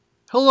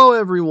Hello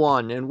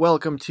everyone, and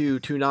welcome to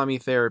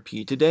Toonami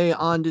Therapy. Today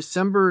on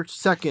December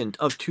 2nd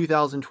of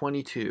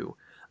 2022,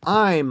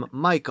 I'm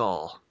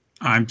Michael.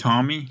 I'm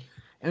Tommy.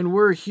 And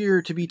we're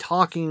here to be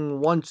talking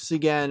once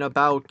again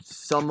about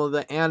some of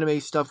the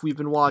anime stuff we've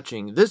been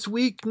watching. This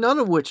week, none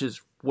of which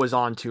was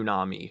on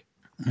Toonami.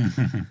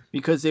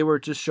 Because they were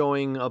just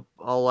showing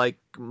like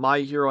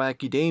My Hero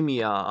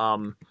Academia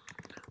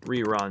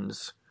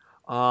reruns.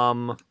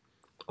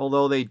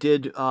 Although they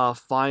did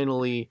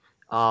finally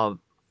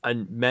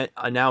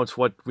announce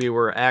what we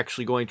were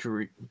actually going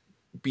to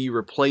be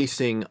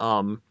replacing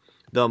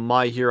the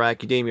My Hero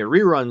Academia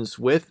reruns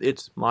with.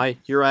 It's My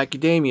Hero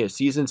Academia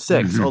Season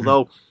 6.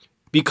 Although,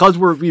 because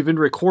we've been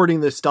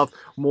recording this stuff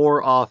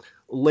more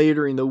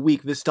later in the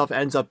week, this stuff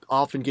ends up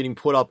often getting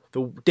put up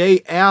the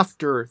day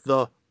after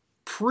the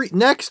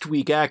next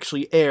week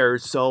actually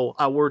airs. So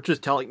we're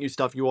just telling you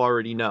stuff you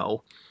already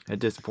know at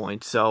this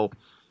point. So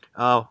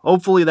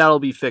hopefully that'll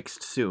be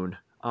fixed soon.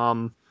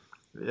 Our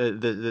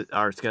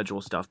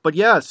schedule stuff. But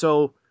yeah,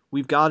 so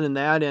we've gotten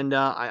that, and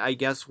I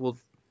guess we'll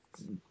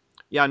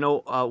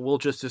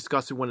just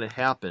discuss it when it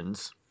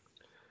happens.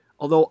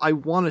 Although I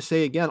want to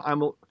say again,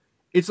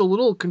 it's a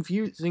little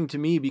confusing to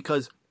me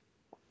because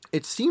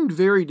it seemed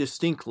very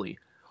distinctly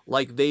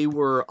like they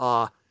were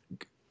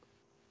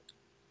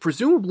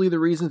presumably the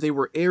reasons they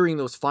were airing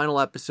those final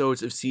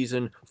episodes of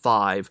season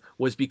 5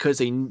 was because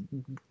they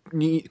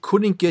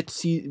couldn't get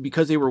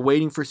because they were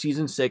waiting for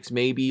season 6.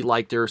 Maybe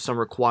like there's some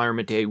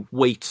requirement they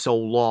wait so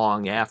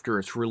long after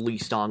it's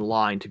released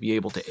online to be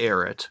able to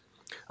air it,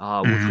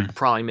 which would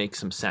probably make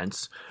some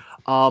sense.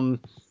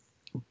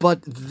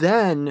 But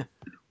then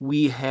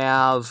we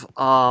have,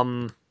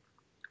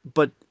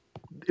 but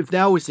if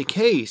that was the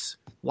case,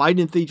 why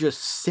didn't they just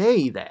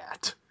say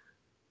that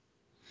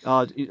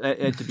at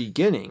the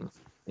beginning?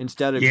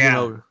 Instead of,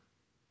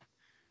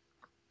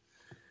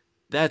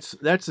 that's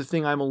the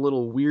thing I'm a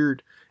little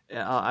weird.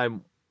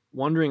 I'm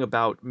wondering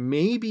about.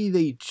 Maybe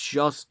they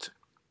just,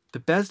 the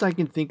best I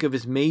can think of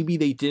is maybe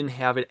they didn't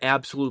have it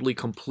absolutely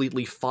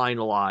completely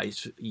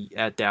finalized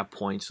at that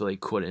point, so they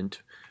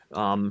couldn't.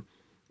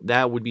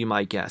 That would be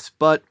my guess.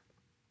 But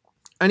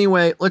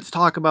anyway, let's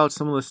talk about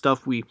some of the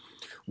stuff we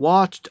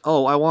watched.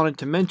 Oh, I wanted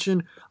to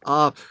mention,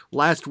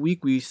 last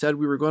week we said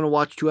we were going to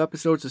watch 2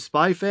 episodes of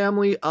Spy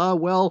Family.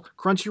 Well,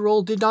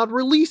 Crunchyroll did not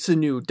release a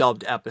new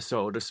dubbed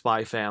episode of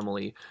Spy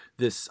Family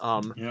this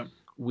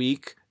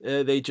week.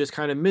 They just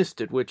kind of missed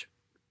it, which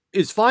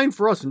is fine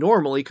for us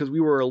normally because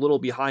we were a little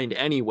behind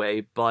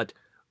anyway, but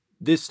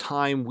this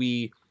time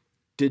we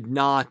did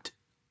not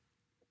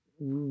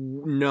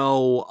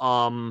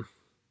know,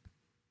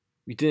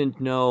 we didn't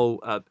know,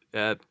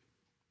 I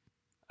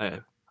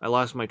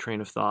lost my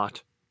train of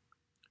thought.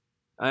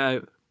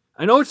 I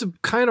know it's a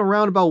kind of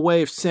roundabout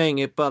way of saying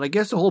it, but I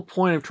guess the whole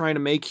point I'm trying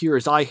to make here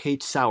is I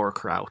hate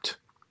sauerkraut.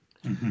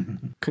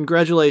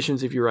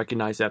 Congratulations if you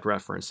recognize that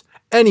reference.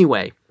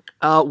 Anyway,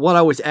 what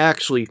I was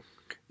actually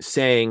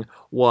saying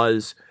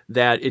was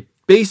that it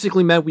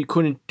basically meant we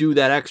couldn't do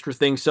that extra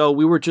thing, so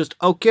we were just,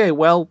 okay,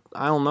 well,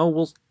 I don't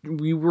know,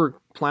 we were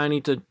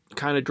planning to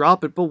kind of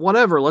drop it, but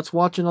whatever, let's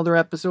watch another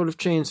episode of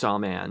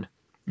Chainsaw Man.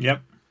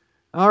 Yep.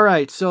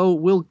 Alright, so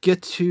we'll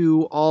get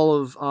to all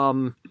of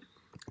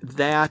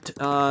that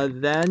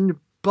then,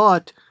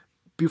 but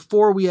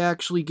before we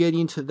actually get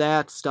into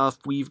that stuff,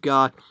 we've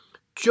got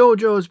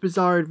JoJo's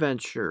Bizarre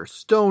Adventure,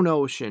 Stone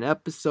Ocean,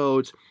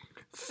 episodes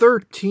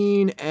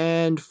 13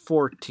 and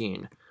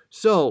 14.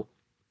 So,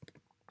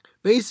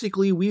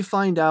 basically, we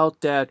find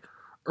out that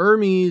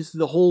Hermes,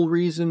 the whole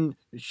reason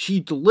she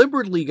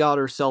deliberately got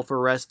herself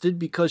arrested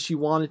because she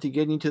wanted to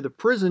get into the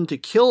prison to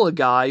kill a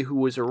guy who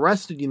was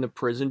arrested in the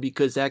prison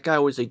because that guy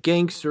was a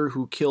gangster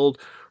who killed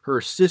her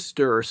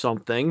sister or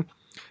something.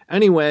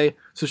 Anyway,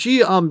 so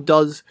she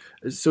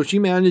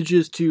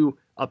manages to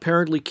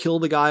apparently kill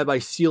the guy by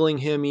sealing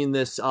him in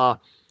this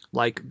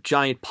like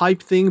giant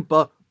pipe thing,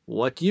 but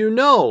what do you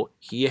know?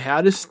 He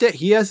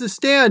has a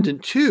stand-in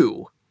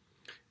too.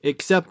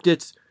 Except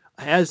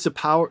has the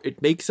power,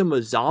 it makes him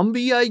a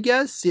zombie, I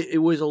guess? It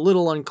was a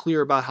little unclear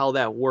about how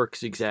that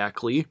works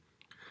exactly.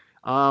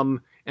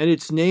 And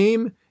its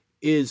name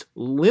is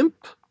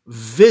Limp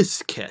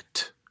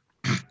Bizkit.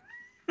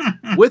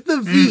 With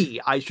a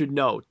V, I should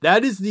note.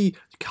 That is the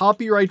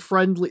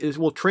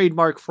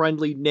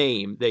trademark-friendly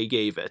name they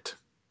gave it.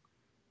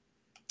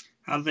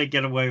 How'd they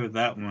get away with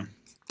that one?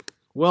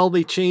 Well,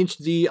 they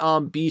changed the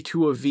B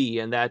to a V,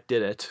 and that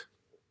did it.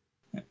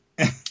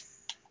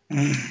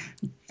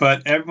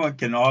 But everyone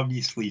can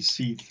obviously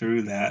see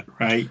through that,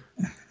 right?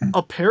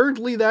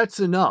 Apparently that's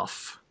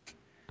enough.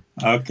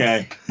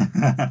 Okay.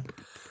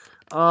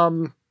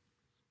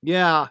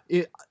 Yeah.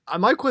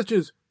 My question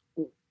is,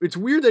 it's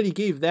weird that he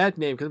gave that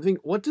name, because I think,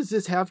 what does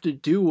this have to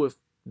do with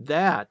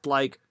that?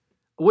 Like,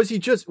 was he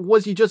just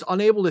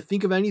unable to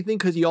think of anything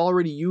because he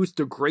already used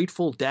the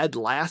Grateful Dead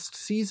last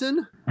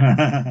season?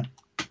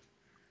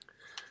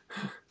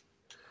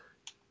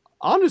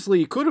 Honestly,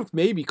 he could have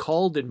maybe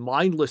called it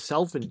Mindless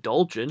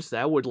Self-Indulgence.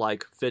 That would,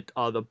 like, fit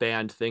the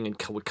band thing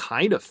and would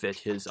kind of fit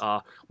his,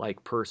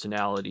 like,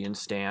 personality and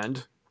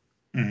stand.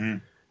 Mm-hmm.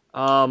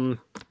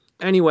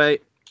 Anyway,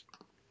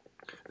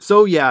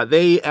 so yeah,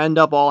 they end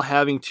up all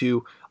having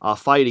to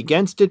fight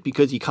against it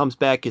because he comes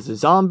back as a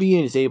zombie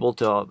and is able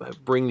to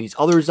bring these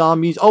other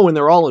zombies. Oh, and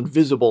they're all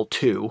invisible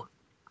too.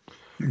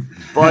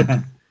 But,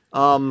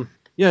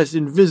 yes,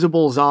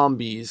 invisible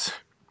zombies.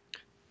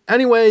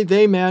 Anyway,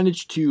 they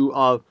manage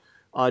to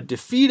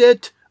defeat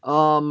it.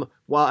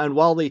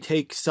 While they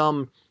take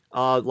some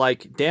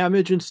like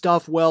damage and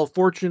stuff, well,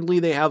 fortunately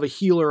they have a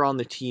healer on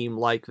the team,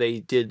 like they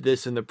did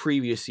this in the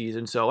previous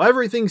season, so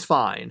everything's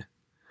fine.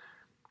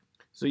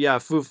 So yeah,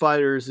 Foo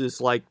Fighters is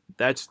like,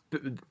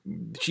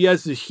 she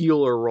has the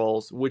healer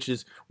roles, which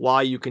is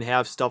why you can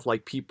have stuff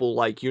like people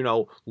like,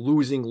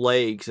 losing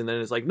legs, and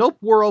then it's like, nope,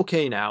 we're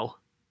okay now.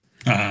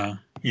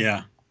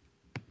 Yeah.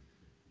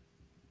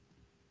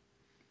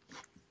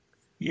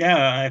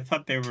 Yeah, I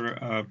thought they were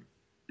a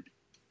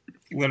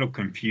little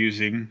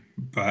confusing,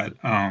 but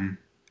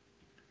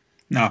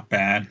not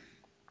bad.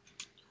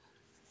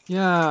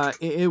 Yeah,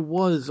 it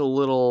was a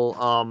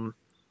little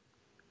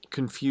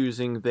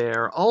confusing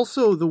there.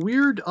 Also, the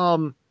weird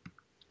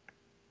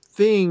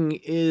thing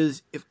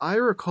is, if I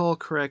recall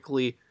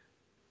correctly,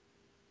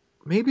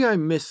 maybe I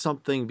missed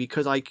something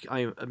because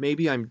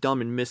maybe I'm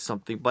dumb and missed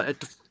something, but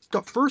at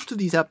the first of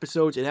these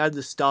episodes, it had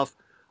this stuff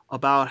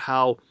about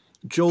how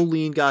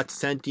Jolene got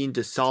sent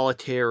into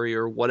solitary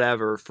or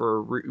whatever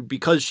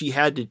because she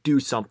had to do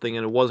something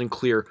and it wasn't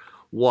clear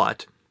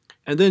what.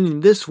 And then in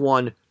this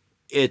one,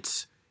 and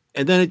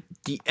then at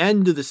the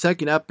end of the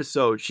second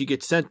episode, she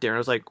gets sent there, and I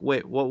was like,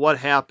 wait, what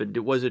happened?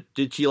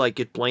 Did she like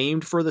get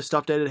blamed for the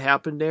stuff that had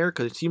happened there?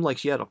 Because it seemed like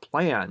she had a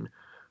plan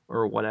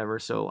or whatever.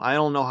 So I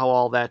don't know how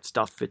all that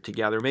stuff fit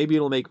together. Maybe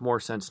it'll make more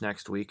sense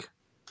next week.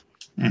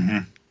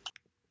 Mm-hmm.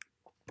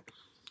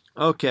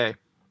 Okay.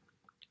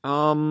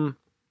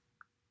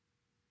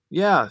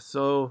 Yeah,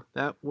 so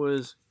that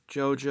was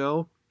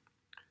JoJo.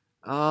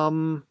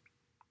 All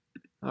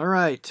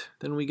right.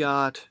 Then we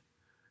got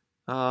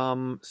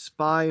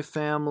Spy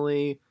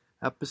Family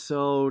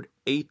episode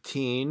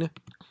 18.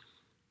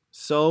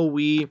 So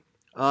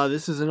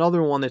this is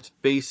another one that's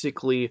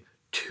basically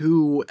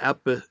two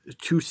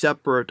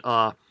separate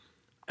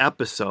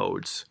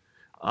episodes.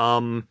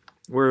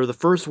 Where the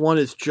first one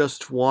is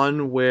just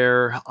one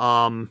where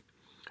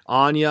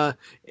Anya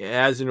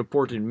has an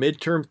important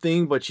midterm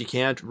thing, but she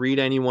can't read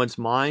anyone's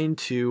mind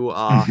to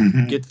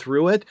get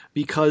through it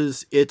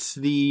because it's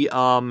the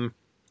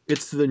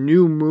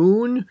new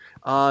moon,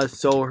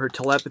 so her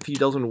telepathy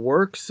doesn't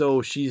work,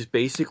 so she's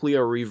basically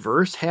a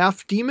reverse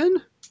half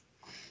demon.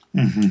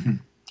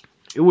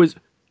 It was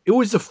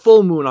the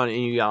full moon on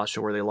Inuyasha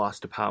where they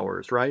lost the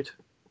powers, right?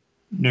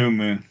 New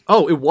moon.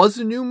 Oh, it was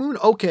a new moon?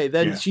 Okay,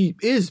 then yeah. She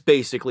is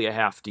basically a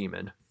half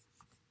demon.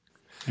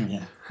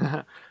 Yeah.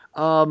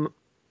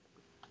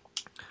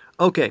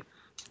 Okay,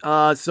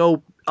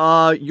 so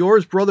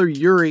Yor's brother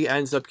Yuri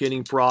ends up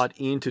getting brought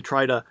in to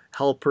try to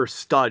help her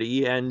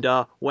study, and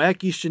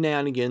wacky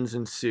shenanigans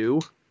ensue.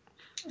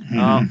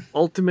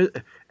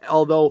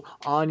 Although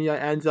Anya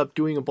ends up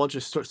doing a bunch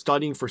of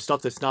studying for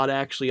stuff that's not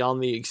actually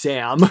on the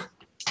exam.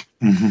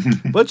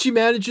 But she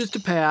manages to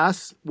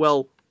pass.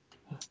 Well,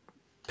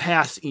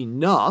 pass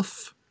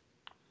enough.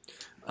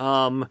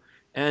 And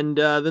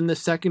then the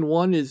second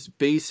one is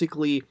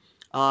basically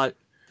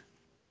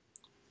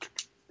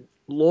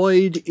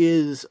Lloyd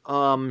is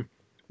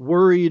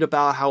worried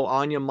about how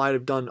Anya might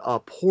have done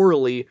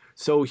poorly,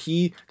 so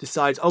he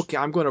decides, okay,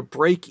 I'm going to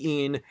break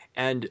in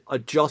and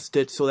adjust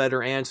it so that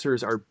her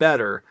answers are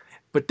better.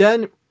 But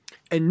then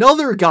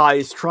another guy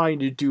is trying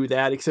to do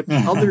that, except the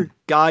other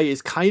guy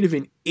is kind of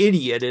an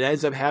idiot and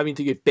ends up having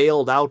to get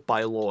bailed out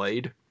by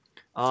Lloyd.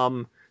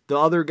 The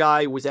other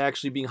guy was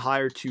actually being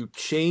hired to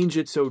change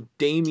it so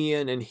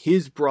Damien and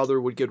his brother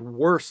would get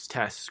worse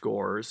test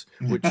scores,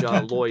 which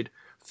Lloyd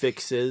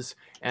fixes,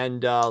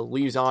 and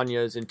leaves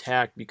Anya's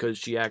intact because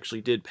she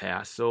actually did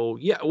pass. So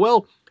yeah,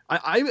 well,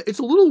 it's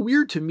a little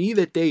weird to me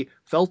that they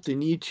felt the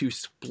need to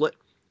split,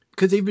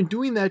 because they've been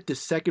doing that the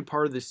second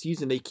part of the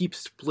season. They keep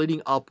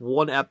splitting up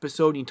one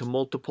episode into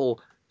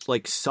multiple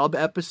like sub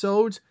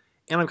episodes,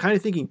 and I'm kind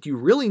of thinking, do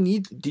you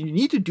need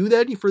to do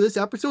that for this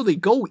episode? They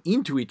go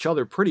into each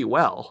other pretty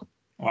well.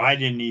 Well, I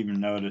didn't even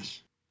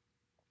notice.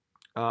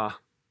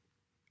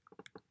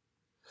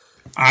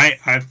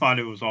 I thought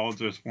it was all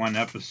just one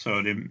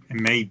episode. It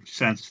made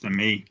sense to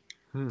me.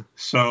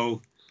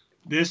 So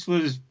this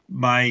was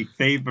my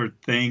favorite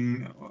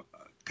thing,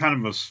 kind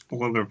of a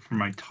spoiler for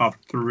my top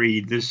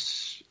 3.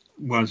 This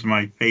was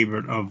my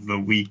favorite of the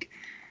week.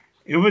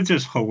 It was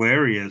just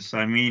hilarious.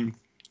 I mean,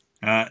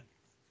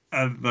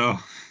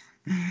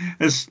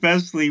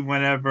 especially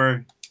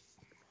whenever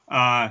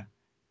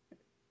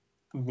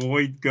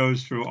Lloyd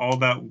goes through all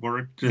that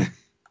work to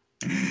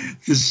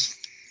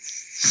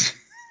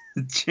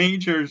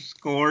change her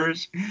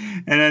scores,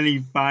 and then he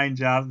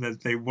finds out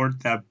that they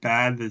weren't that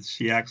bad, that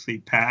she actually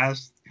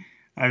passed.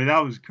 I mean,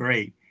 that was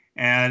great.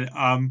 And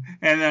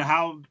then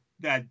how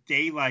that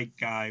Daylight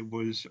guy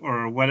was,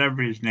 or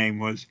whatever his name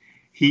was,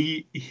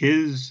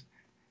 his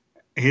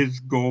his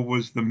goal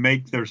was to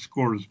make their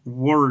scores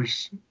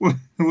worse,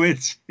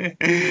 which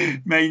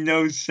made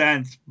no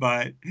sense.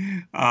 But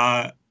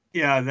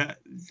yeah,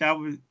 that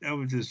was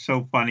just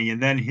so funny.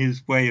 And then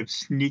his way of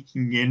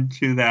sneaking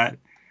into that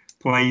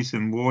place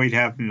and Lloyd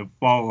having to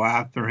follow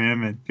after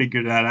him and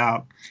figure that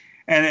out.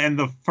 And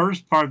the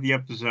first part of the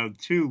episode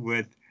too,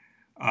 with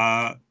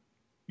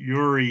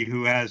Yuri,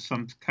 who has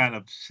some kind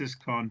of cis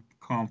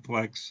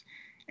complex,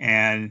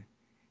 and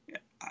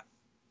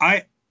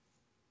I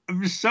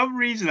for some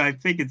reason, I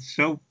think it's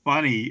so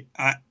funny.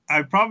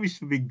 I probably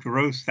should be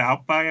grossed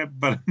out by it,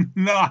 but I'm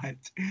not.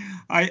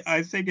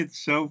 I think it's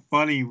so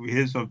funny,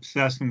 his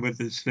obsession with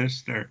his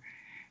sister.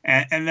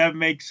 And that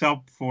makes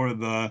up for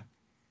the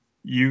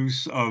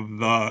use of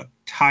the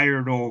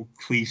tired old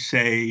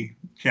cliche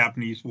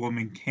Japanese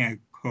woman can't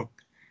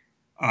cook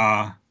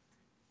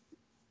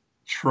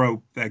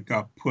trope that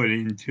got put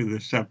into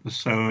this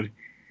episode,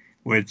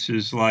 which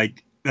is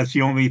like, that's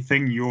the only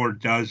thing Yor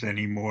does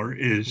anymore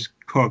is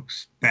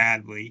cooks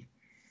badly.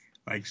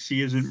 Like,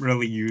 she isn't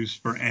really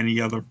used for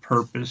any other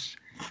purpose.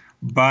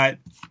 But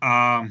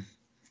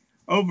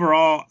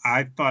overall,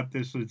 I thought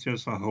this was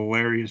just a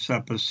hilarious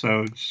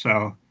episode.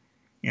 So,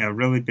 yeah,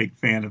 really big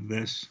fan of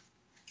this.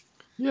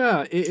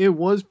 Yeah, it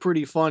was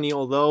pretty funny,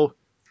 although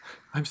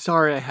I'm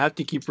sorry I have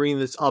to keep bringing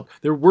this up.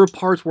 There were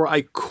parts where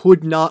I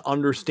could not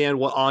understand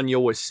what Anya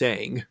was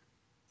saying.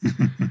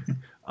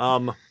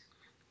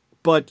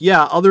 But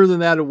yeah, other than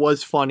that, it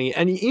was funny.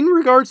 And in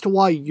regards to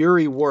why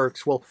Yuri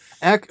works, well,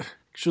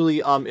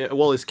 actually,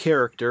 his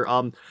character,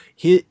 I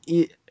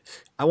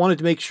wanted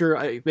to make sure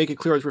I make it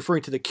clear I was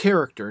referring to the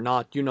character,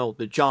 not,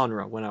 the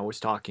genre when I was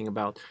talking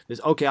about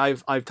this. Okay,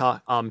 I've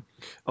talked,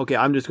 okay,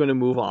 I'm just going to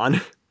move on.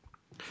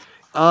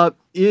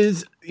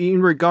 Is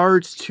in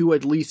regards to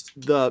at least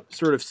the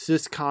sort of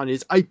siscon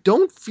is, I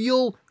don't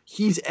feel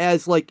he's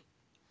as, like,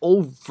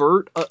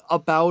 overt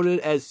about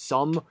it as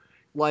some,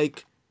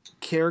 like,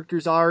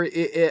 characters are.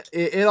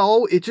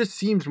 It just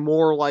seems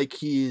more like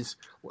he's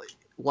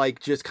like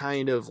just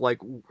kind of like,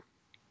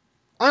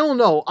 I don't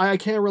know, I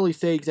can't really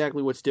say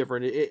exactly what's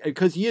different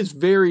because he is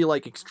very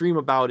like extreme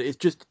about it. It's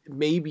just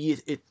maybe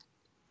it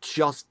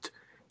just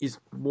is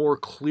more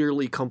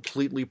clearly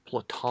completely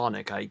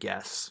platonic, I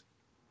guess.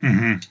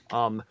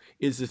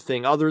 Is the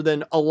thing. Other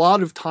than a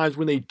lot of times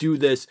when they do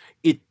this,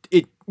 it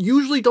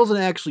usually doesn't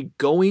actually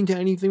go into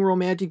anything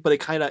romantic, but it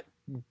kind of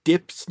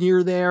dips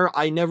near there.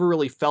 I never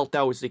really felt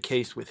that was the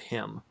case with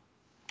him.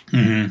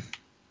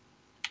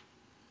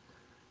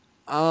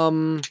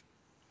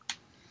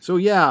 So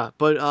yeah,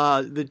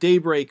 but the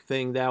Daybreak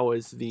thing, that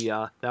was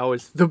the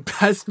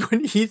best,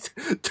 when he's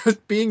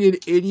just being an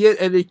idiot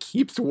and it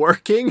keeps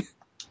working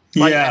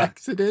by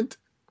accident.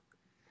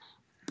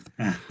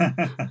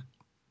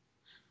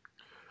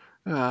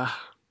 All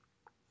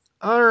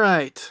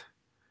right.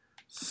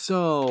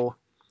 So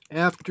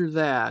after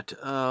that,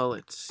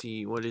 let's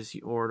see, what is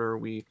the order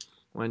we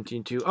went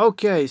into?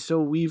 Okay,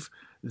 so we've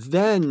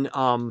then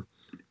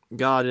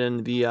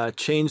gotten the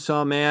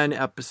Chainsaw Man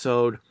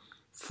episode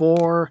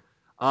 4.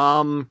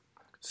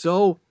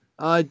 So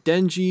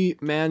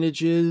Denji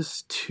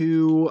manages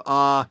to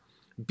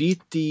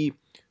beat the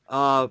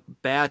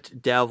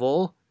Bat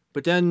Devil,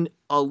 but then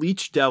a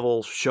Leech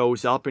Devil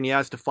shows up and he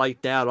has to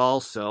fight that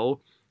also,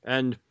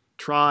 and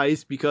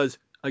tries because,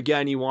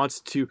 again, he wants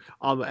to,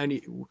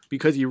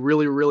 because he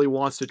really, really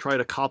wants to try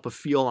to cop a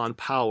feel on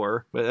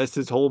power. But that's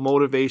his whole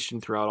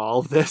motivation throughout all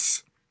of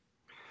this.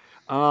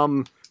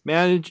 Fights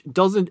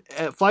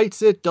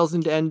it,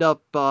 doesn't end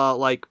up,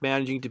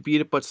 managing to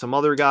beat it, but some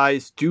other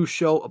guys do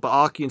show,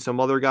 Aki and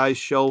some other guys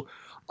show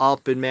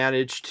up and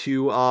manage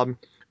to,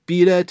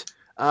 beat it.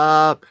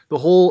 The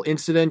whole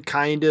incident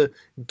kind of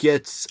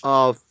gets,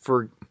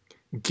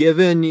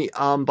 given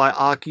by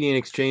Aki in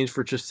exchange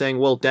for just saying,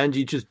 well,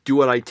 Denji, just do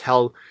what I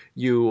tell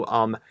you,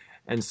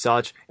 and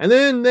such. And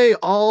then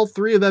all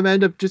three of them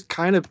end up just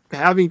kind of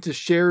having to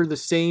share the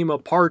same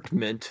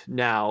apartment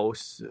now.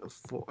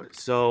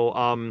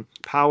 So,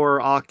 Power,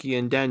 Aki,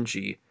 and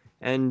Denji.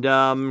 And,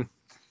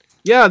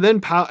 yeah,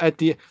 then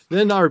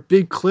then our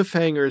big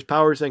cliffhanger is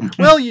Power saying,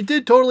 well, you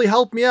did totally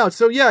help me out.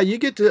 So yeah, you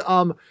get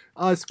to,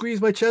 squeeze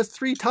my chest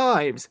 3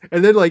 times.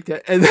 And then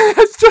and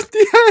that's just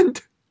the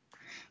end.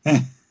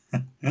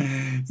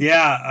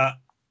 Yeah,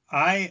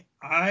 I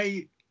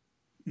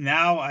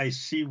now I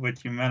see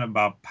what you meant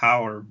about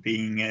Power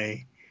being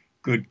a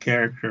good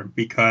character,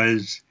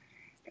 because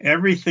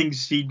everything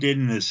she did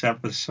in this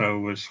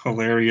episode was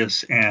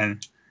hilarious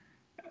and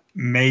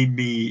made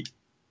me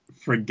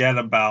forget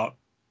about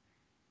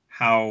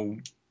how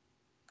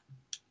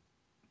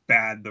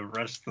bad the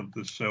rest of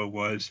the show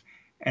was.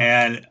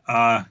 And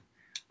I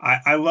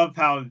love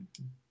how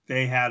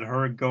they had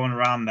her going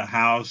around the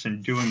house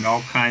and doing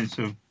all kinds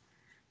of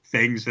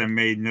things that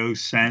made no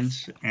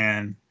sense,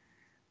 and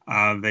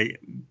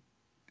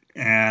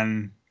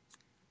then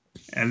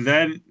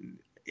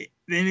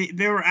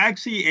they were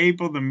actually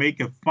able to make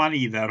it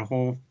funny, that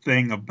whole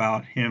thing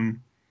about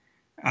him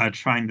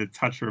trying to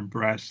touch her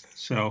breast.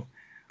 So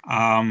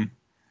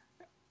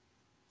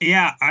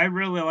Yeah, I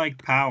really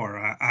like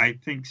Power. I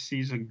think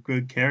she's a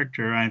good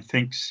character. I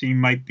think she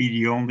might be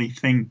the only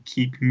thing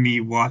keeping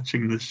me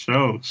watching the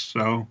show.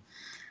 So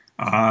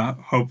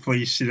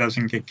hopefully she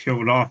doesn't get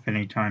killed off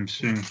anytime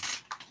soon.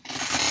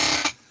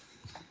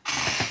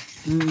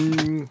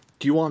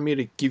 Do you want me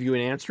to give you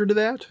an answer to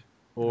that?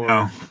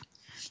 Or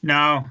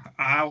No,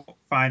 I'll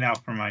find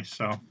out for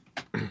myself.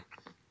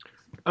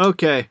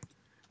 okay,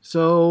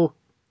 so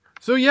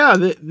yeah,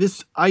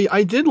 this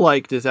I did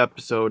like this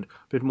episode a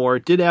bit more.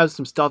 It did have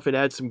some stuff. It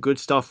had some good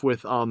stuff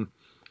with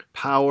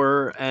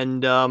Power,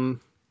 and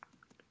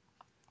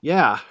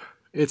yeah,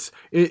 it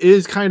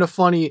is kind of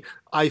funny,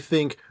 I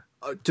think,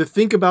 to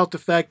think about the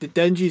fact that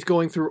Denji's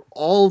going through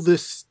all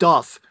this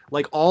stuff,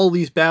 like all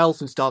these battles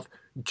and stuff,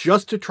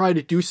 just to try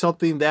to do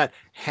something that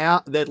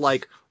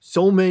like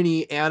so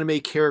many anime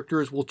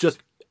characters will just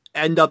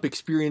end up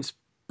experiencing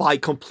by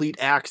complete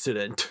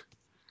accident.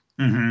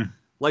 Mm-hmm.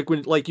 Like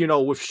with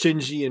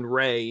Shinji and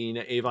Rei in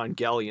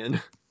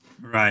Evangelion.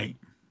 Right.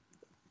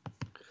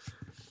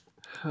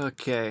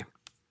 Okay.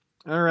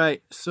 All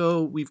right.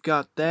 So we've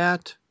got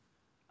that.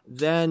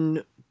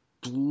 Then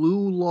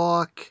Blue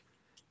Lock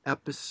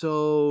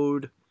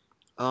episode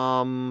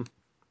 4.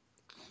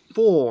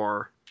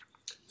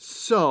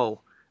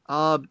 So,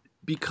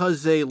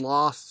 because they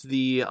lost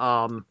the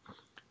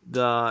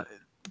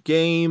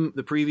game,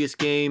 the previous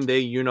game,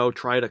 they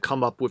try to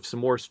come up with some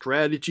more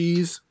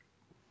strategies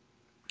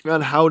on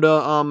how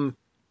to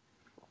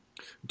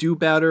do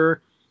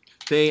better.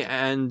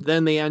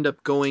 Then they end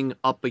up going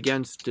up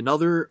against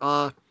another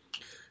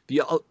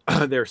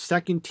their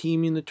second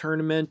team in the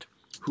tournament,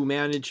 who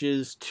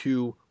manages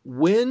to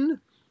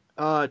win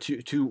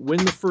to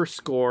win the first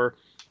score,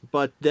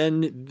 but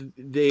then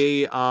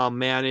they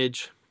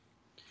manage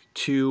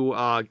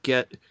to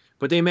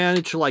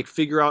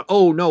figure out,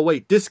 oh no,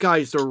 wait, this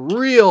guy's the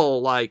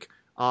real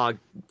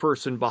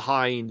person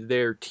behind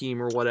their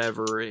team or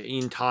whatever,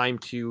 in time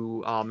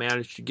to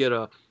manage to get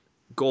a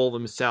goal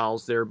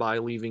themselves, thereby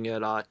leaving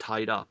it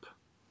tied up.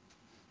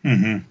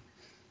 Mm-hmm.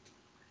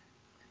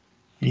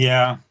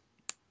 Yeah.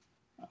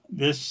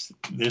 This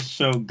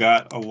show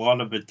got a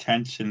lot of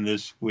attention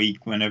this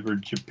week whenever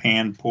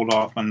Japan pulled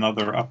off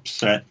another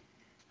upset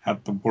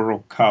at the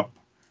World Cup.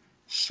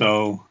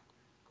 So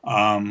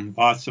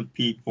lots of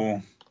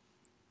people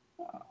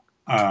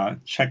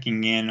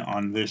checking in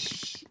on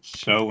this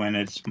show and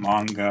its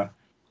manga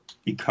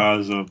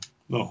because of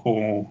the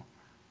whole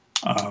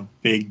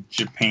big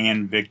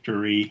Japan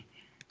victory.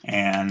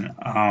 And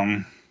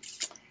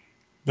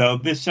though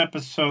this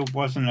episode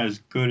wasn't as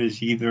good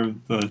as either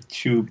of the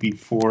two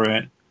before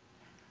it,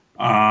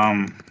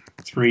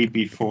 3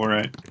 before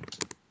it,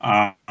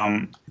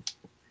 I'm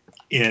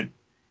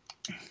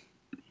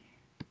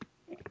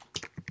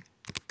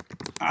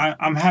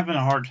having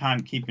a hard time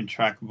keeping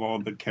track of all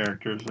the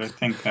characters. I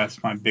think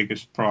that's my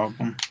biggest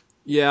problem.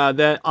 Yeah,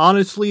 that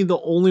honestly, the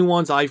only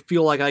ones I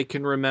feel like I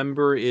can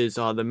remember is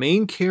the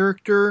main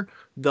character,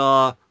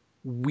 the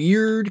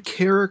weird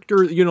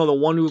character, the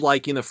one who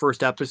in the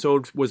first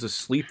episode was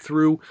asleep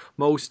through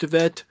most of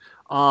it.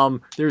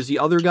 There's the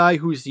other guy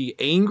who's the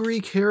angry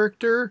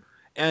character,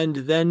 and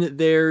then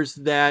there's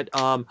that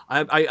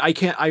I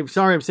can't, I'm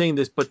sorry I'm saying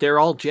this, but they're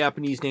all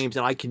Japanese names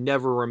and I can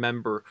never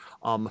remember.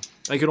 I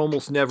can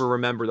almost never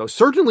remember those.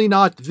 Certainly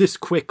not this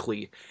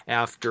quickly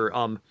after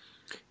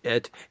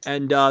it.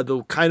 And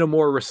the kind of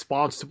more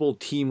responsible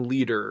team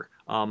leader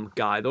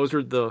guy. Those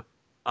are the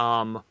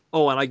and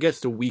I guess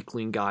the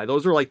weakling guy.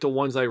 Those are the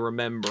ones I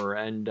remember,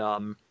 and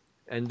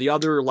the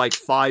other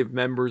 5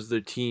 members of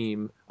the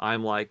team,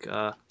 I'm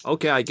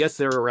okay, I guess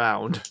they're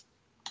around.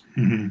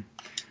 Mm-hmm.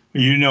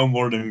 You know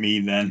more than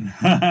me then.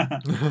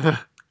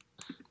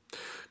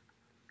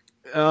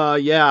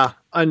 Yeah,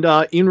 and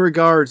in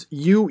regards,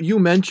 you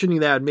mentioning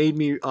that made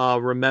me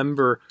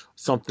remember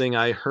something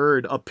I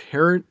heard.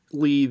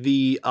 Apparently,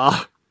 the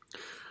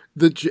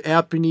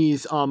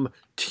Japanese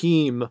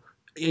team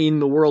in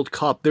the World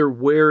Cup, they're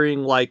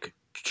wearing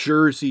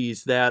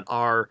jerseys that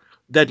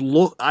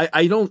look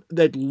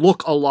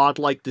a lot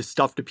like the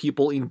stuff the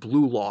people in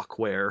Blue Lock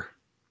wear.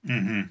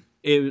 Mm-hmm.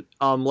 It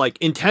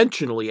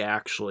intentionally,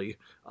 actually.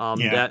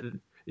 Yeah. That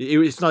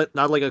it's not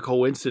a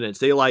coincidence.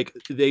 They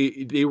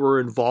they were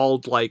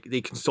involved,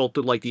 they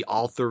consulted the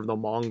author of the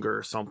manga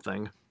or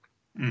something.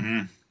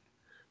 Mm-hmm.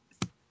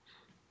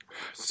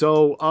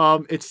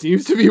 So it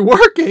seems to be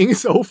working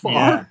so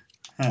far.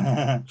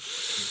 Yeah.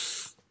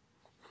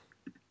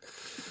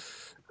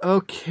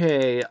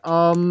 Okay.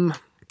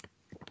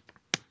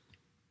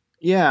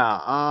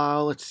 Yeah.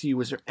 Let's see.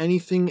 Was there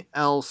anything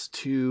else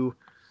to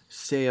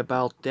say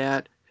about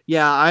that?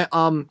 Yeah,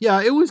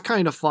 it was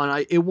kind of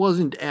fun. It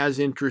wasn't as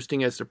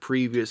interesting as the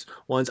previous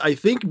ones. I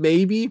think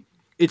maybe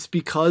it's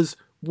because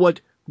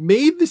what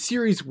made the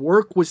series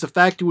work was the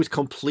fact it was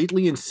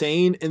completely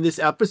insane, and this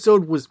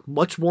episode was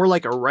much more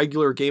like a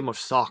regular game of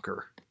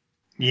soccer.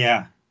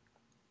 Yeah.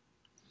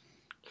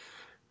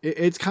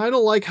 It's kind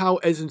of like how,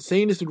 as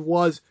insane as it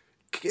was,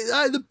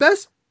 the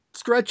best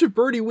stretch of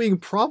Birdie Wing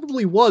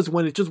probably was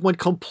when it just went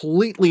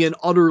completely and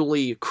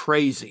utterly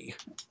crazy.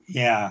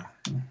 Yeah.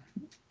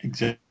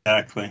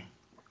 Exactly.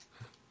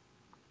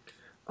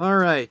 All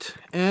right,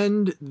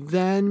 and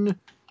then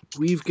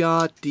we've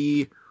got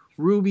the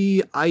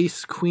RWBY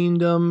Ice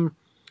Queendom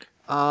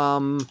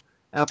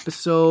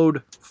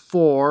episode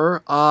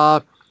 4.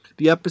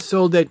 The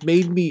episode that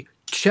made me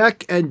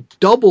check and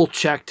double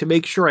check to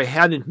make sure I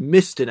hadn't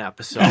missed an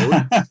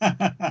episode.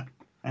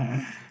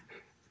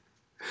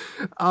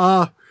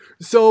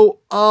 So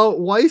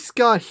Weiss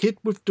got hit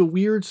with the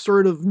weird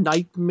sort of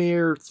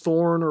nightmare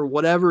thorn or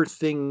whatever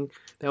thing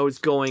that was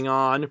going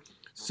on.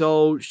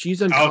 So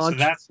she's unconscious. Oh, so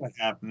that's what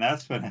happened.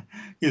 That's what,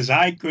 because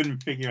I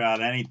couldn't figure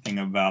out anything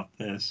about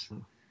this.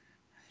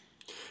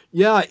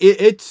 Yeah,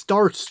 it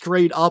starts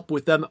straight up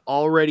with them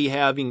already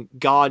having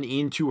gone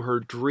into her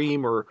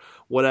dream or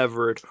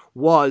whatever it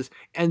was.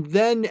 And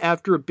then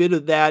after a bit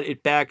of that,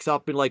 it backs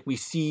up and like we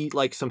see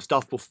like some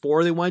stuff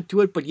before they went to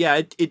it. But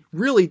yeah, it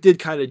really did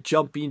kind of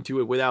jump into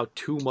it without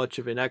too much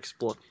of an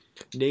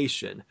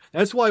explanation.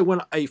 That's why when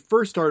I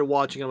first started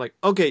watching, I'm like,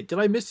 okay, did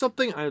I miss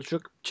something? I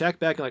check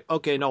back and like,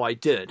 okay, no, I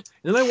did.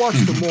 And then I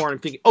watched some more and I'm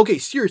thinking, okay,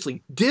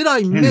 seriously, did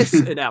I miss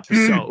an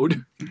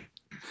episode?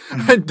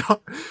 And,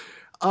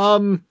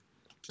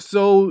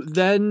 so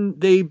then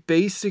they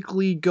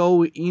basically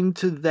go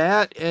into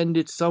that, and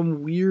it's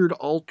some weird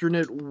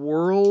alternate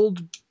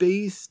world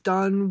based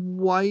on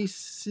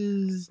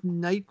Weiss's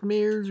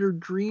nightmares or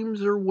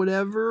dreams or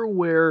whatever,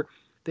 where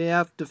they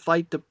have to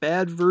fight the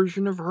bad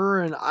version of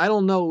her. And I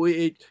don't know,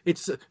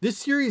 it's this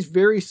series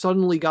very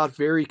suddenly got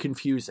very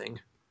confusing.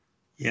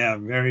 Yeah,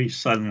 very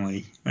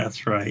suddenly.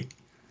 That's right.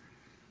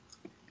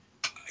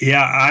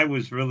 Yeah, I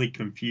was really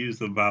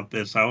confused about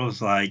this. I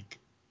was like,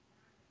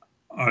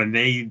 are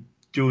they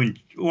doing,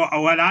 well,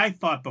 what I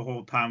thought the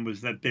whole time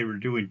was that they were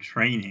doing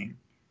training.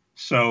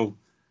 So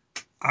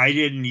I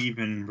didn't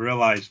even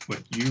realize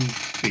what you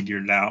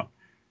figured out,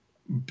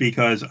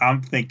 because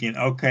I'm thinking,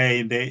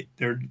 okay,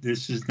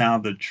 this is now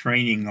the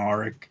training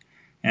arc,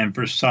 and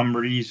for some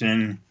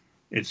reason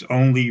it's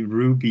only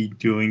RWBY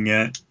doing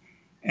it,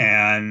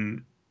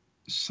 and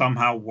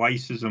somehow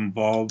Weiss is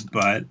involved.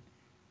 But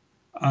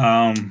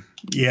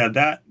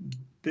yeah,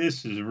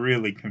 this is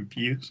really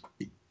confusing.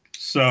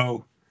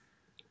 So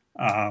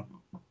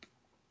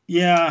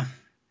yeah,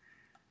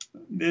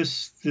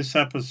 this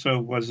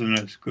episode wasn't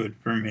as good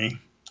for me.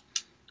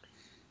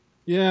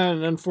 Yeah,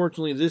 and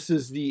unfortunately, this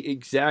is the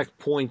exact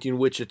point in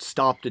which it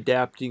stopped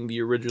adapting the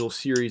original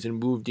series and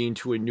moved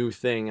into a new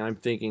thing. I'm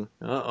thinking,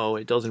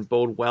 it doesn't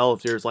bode well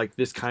if there's like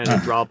this kind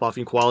of drop off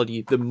in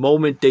quality the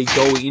moment they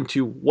go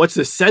into what's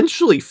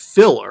essentially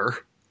filler.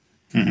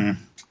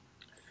 Mm-hmm.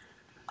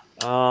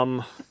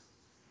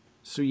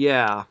 So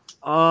yeah.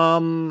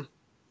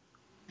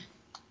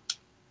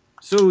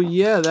 So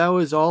yeah, that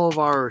was all of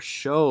our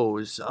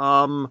shows.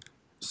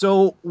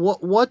 So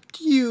what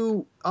do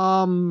you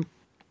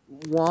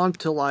want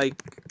to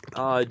like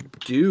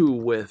do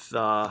with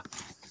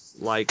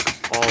like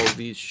all of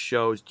these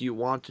shows? Do you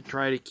want to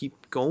try to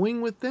keep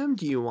going with them?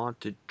 Do you want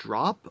to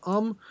drop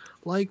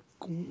like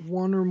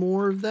one or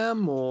more of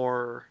them,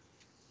 or?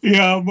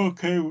 Yeah, I'm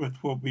okay with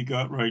what we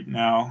got right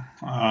now.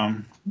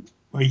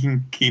 We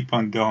can keep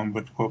on going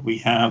with what we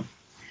have.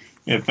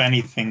 If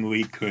anything,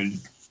 we could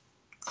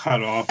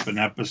cut off an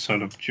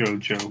episode of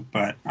JoJo,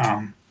 but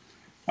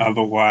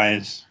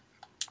otherwise,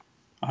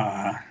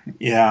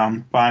 yeah,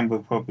 I'm fine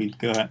with what we've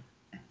got.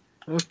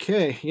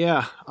 Okay,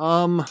 yeah.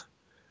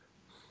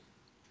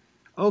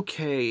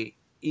 Okay,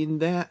 in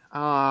that,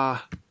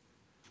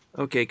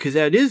 okay, because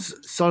that is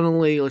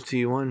suddenly, let's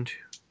see,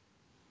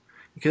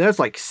 because that's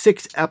like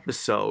 6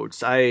 episodes.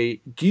 That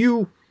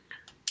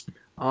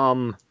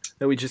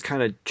we just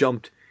kind of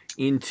jumped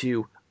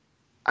into.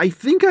 I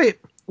think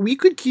we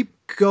could keep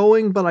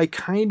going, but I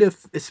kind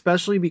of,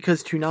 especially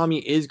because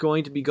Toonami is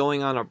going to be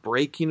going on a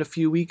break in a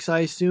few weeks, I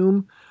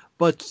assume.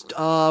 But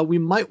we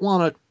might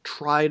want to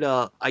try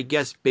to, I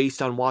guess,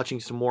 based on watching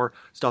some more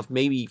stuff,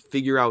 maybe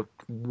figure out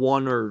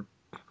 1 or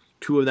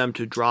 2 of them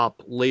to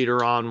drop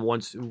later on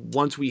once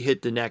we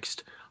hit the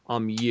next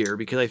year,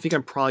 because I think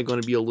I'm probably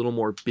going to be a little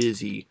more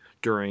busy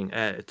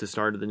at the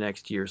start of the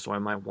next year, so I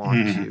might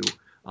want to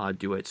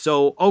do it.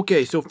 So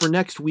okay, so for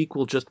next week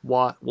we'll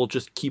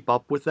just keep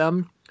up with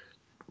them.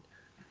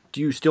 Do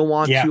you still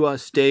want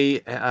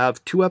to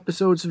have 2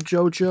 episodes of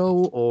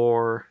JoJo,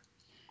 or?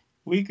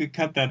 We could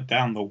cut that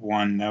down to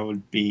 1. That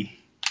would be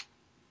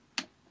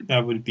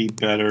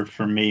better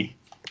for me,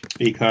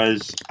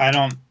 because I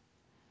don't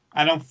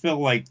feel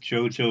like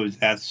JoJo is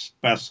that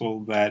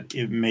special that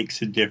it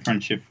makes a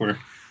difference if we're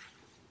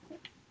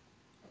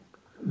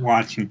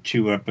watching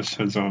 2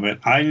 episodes of it.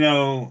 I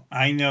know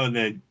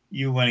that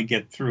you want to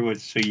get through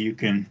it so you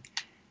can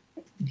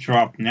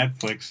drop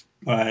Netflix,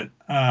 but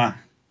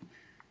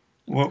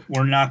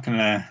we're not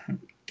gonna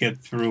get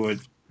through it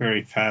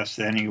very fast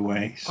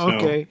anyway. So.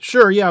 Okay,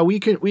 sure, yeah, we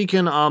can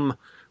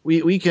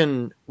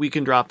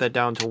drop that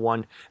down to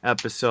 1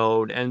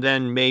 episode, and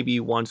then maybe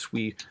once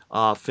we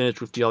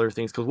finish with the other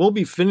things, because we'll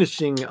be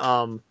finishing,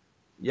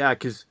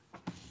 because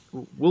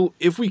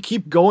if we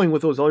keep going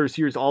with those other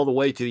series all the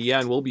way to the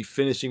end, we'll be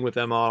finishing with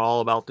them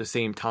all about the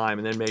same time,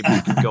 and then maybe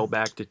we can go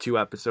back to 2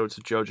 episodes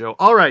of JoJo.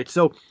 All right,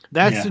 so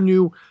that's the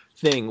new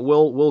thing.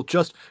 We'll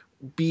just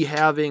be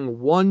having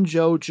 1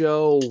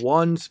 JoJo,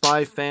 1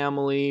 Spy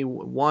Family,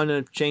 1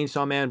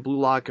 Chainsaw Man, Blue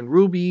Lock, and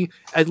RWBY,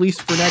 at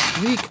least for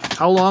next week.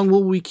 How long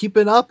will we keep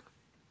it up?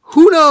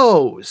 Who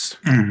knows?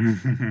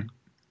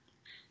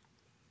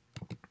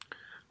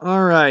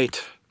 All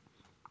right.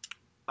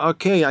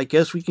 Okay, I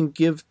guess we can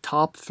give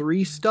top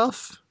 3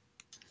 stuff.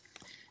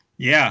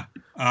 Yeah.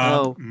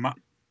 I'll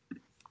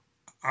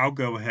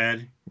go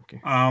ahead. Okay.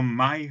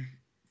 My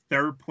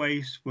 3rd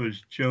place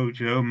was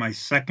JoJo. My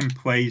 2nd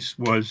place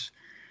was,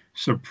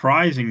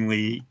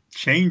 surprisingly,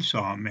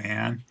 Chainsaw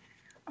Man.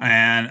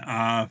 And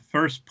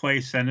 1st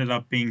place ended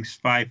up being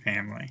Spy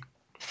Family.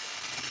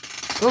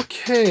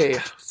 Okay,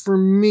 for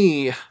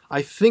me,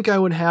 I think I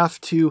would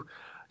have to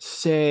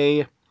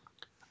say...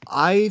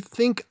 I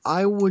think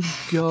I would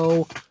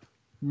go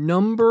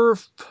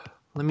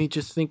let me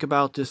just think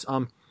about this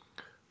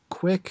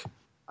quick.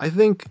 I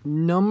think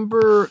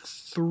number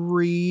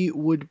 3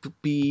 would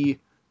be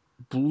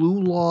Blue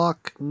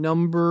Lock,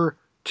 number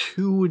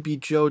 2 would be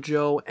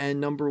JoJo, and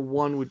number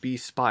 1 would be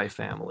Spy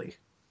Family.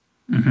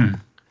 Mm-hmm.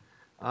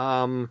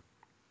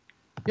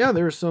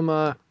 There's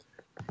some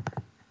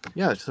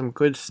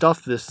good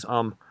stuff this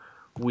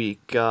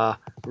week.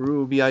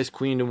 RWBY's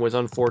Queendom was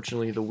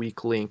unfortunately the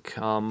weak link.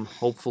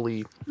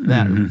 Hopefully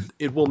that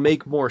it will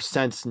make more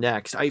sense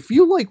next. I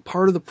feel like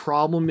part of the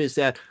problem is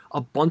that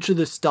a bunch of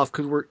this stuff,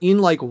 because we're in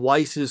like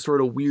Weiss's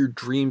sort of weird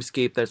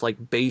dreamscape that's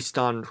like based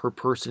on her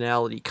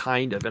personality,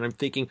 kind of, and I'm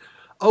thinking,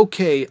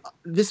 okay,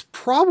 this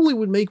probably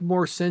would make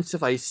more sense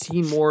if I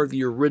seen more of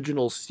the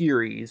original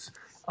series,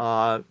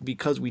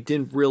 because we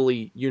didn't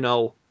really,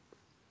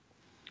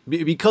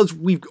 because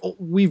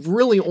we've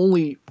really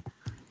only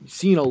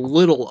seen a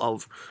little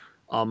of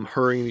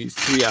her in these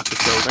 3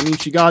 episodes. I mean,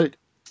 she got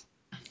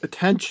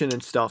attention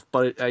and stuff,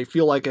 but I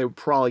feel like I would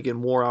probably get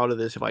more out of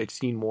this if I'd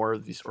seen more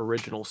of this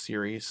original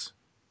series.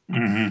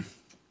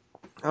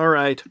 Mm-hmm. All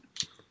right.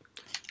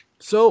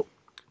 So,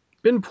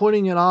 been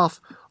putting it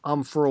off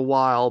for a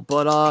while,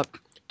 but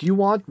do you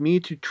want me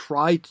to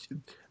try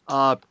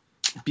to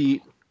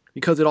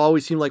because it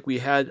always seemed like we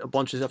had a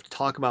bunch of stuff to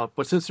talk about,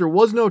 but since there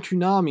was no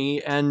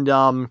Toonami, and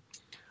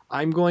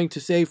I'm going to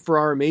say for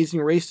our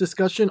Amazing Race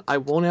discussion, I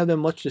won't have that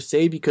much to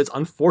say because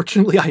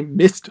unfortunately I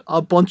missed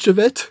a bunch of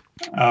it.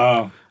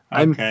 Oh,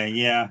 okay,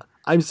 yeah.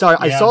 I'm sorry.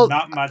 Yeah, I saw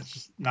not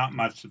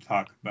much to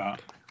talk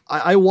about.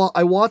 I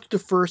watched the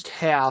first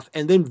half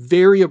and then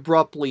very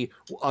abruptly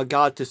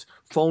got this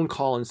phone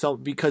call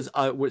and because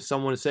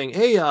someone was saying,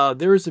 "Hey,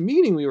 there was a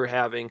meeting we were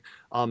having.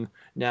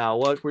 Now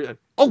what?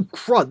 Oh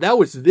crud! That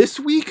was this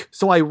week."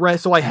 So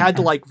I had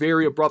to like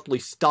very abruptly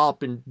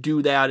stop and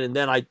do that, and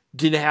then I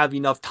didn't have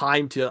enough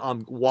time to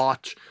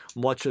watch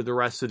much of the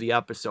rest of the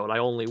episode. I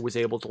only was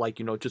able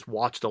to just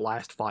watch the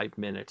last 5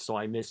 minutes, so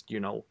I missed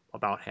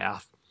about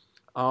half.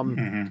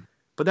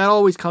 But that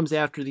always comes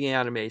after the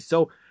anime,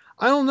 so.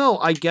 I don't know.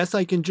 I guess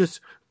I can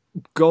just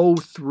go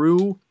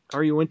through.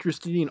 Are you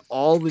interested in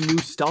all the new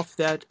stuff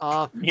that?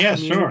 Yeah,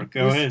 sure.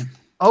 Go ahead.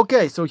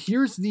 Okay, so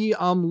here's the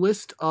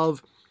list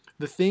of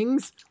the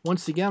things.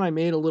 Once again, I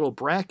made a little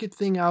bracket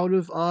thing out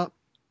of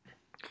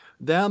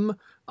them.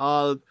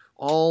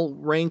 All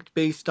ranked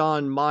based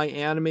on my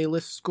anime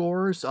list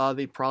scores.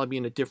 They'd probably be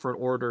in a different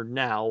order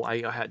now.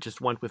 I just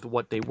went with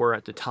what they were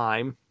at the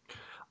time.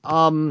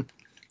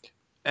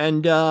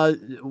 And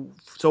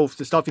so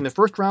the stuff in the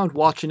first round,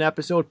 watch an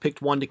episode,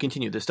 picked 1 to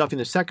continue. The stuff in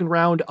the second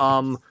round,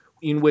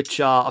 in which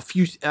a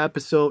few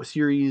episode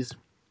series,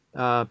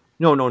 no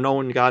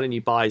one got any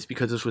buys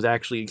because this was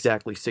actually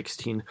exactly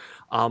 16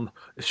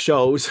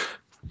 shows.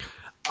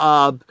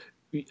 Then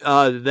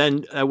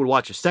I would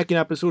watch a second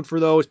episode for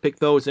those, pick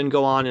those, and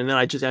go on. And then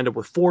I just ended up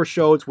with 4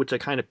 shows, which I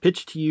kind of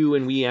pitched to you,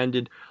 and we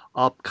ended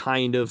up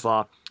kind of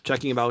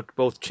checking about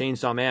both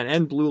Chainsaw Man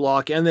and Blue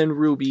Lock, and then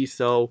RWBY.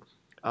 So.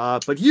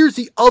 But here's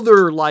the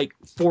other,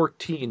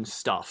 14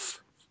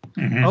 stuff.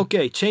 Mm-hmm.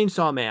 Okay,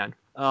 Chainsaw Man.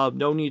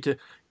 No need to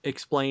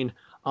explain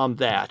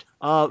that.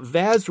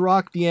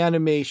 Vazrock the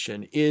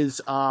animation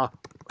is,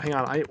 hang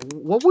on,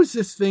 what was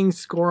this thing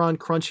score on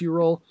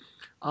Crunchyroll?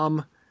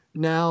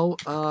 Now,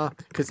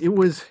 because it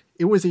was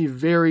a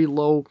very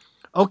low,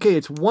 okay,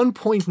 it's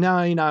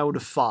 1.9 out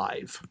of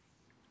 5.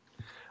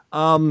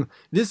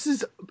 This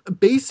is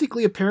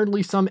basically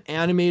apparently some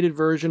animated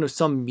version of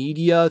some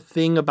media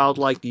thing about,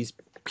 these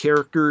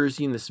characters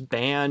in this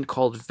band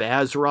called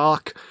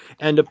Vazrock,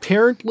 and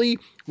apparently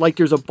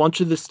there's a bunch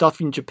of this stuff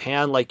in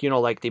Japan,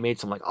 they made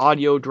some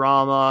audio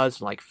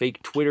dramas and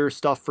fake Twitter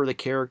stuff for the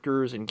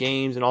characters and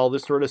games and all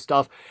this sort of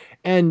stuff.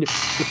 And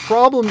the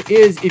problem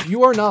is, if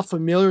you are not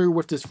familiar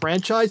with this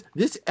franchise,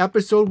 this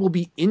episode will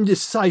be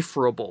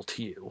indecipherable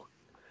to you.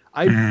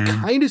 I'm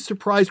kind of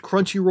surprised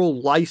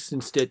Crunchyroll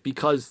licensed it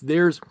because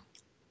there's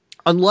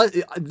unless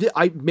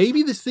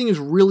maybe this thing is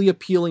really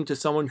appealing to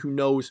someone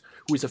who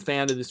is a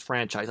fan of this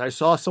franchise. I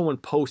saw someone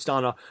post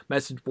on a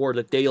message board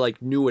that they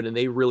like knew it and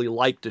they really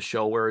liked the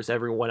show, whereas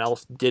everyone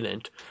else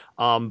didn't.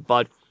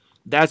 But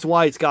that's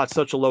why it's got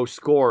such a low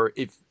score.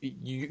 If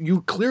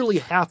you clearly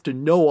have to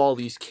know all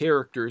these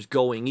characters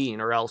going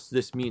in, or else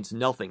this means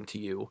nothing to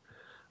you.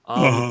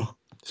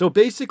 So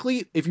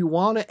basically, if you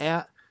want to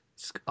ask,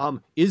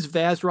 is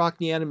Vazrock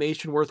the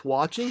animation worth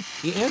watching?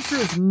 The answer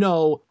is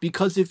no,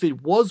 because if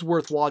it was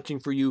worth watching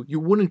for you, you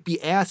wouldn't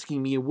be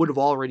asking me and would have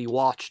already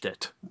watched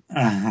it.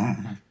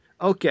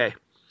 Okay.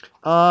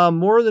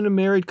 More Than a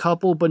Married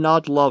Couple, but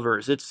Not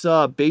Lovers. It's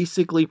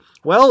basically,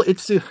 well,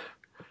 it's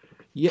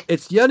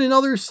yet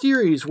another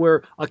series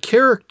where a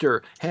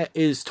character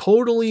is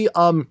totally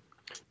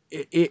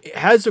it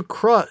has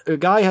a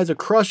guy has a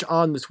crush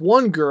on this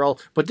one girl,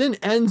 but then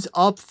ends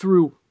up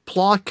through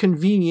plot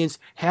convenience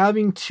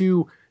having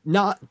to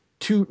not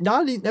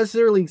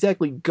necessarily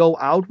exactly go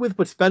out with,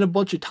 but spend a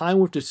bunch of time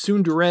with the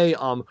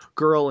tsundere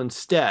girl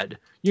instead.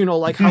 You know,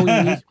 like how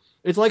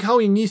it's like how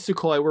in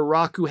Nisekoi, where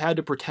Raku had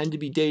to pretend to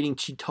be dating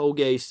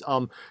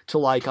Chitoge to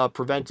like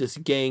prevent this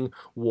gang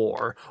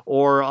war,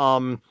 or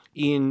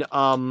in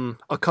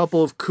A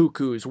Couple of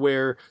Cuckoos,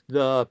 where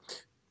the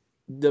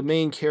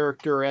main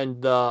character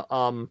and the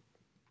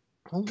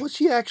well, was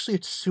she actually a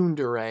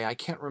tsundere? I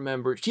can't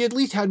remember. She at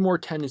least had more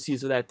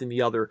tendencies of that than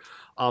the other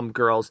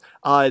girls.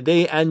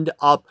 They end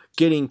up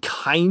getting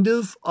kind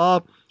of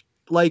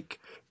like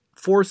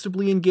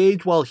forcibly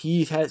engaged, while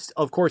he has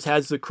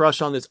the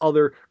crush on this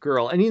other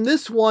girl. And in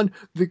this one,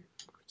 the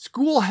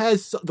school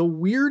has the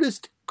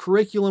weirdest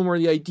curriculum where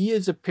the idea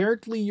is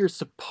apparently the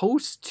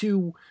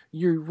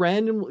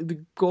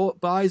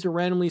guys are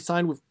randomly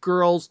assigned with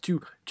girls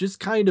to just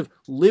kind of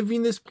live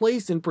in this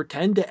place and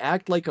pretend to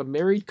act like a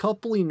married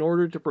couple in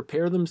order to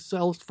prepare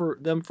themselves for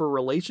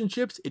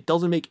relationships. It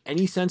doesn't make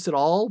any sense at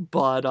all,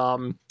 but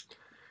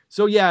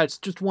so yeah, it's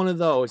just one of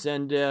those,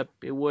 and it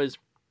was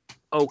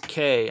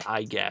okay,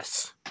 I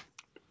guess.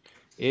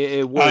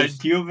 It was.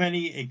 Do you have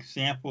any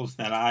examples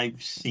that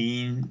I've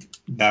seen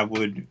that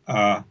would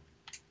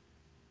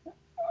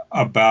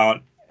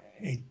about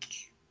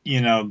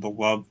the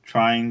love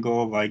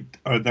triangle? Like,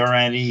 are there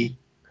any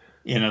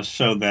in a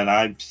show that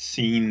I've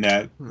seen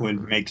that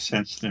would make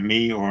sense to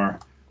me, or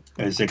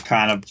is it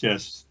kind of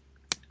just?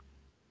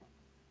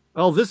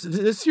 Well,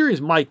 this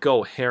series might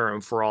go harem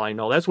for all I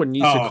know. That's what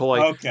Nisekoi.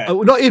 Oh, okay.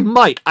 No, it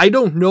might. I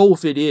don't know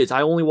if it is.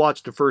 I only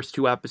watched the first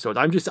 2 episodes.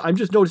 I'm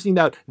just noticing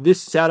that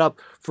this setup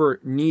for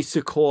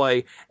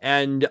Nisekoi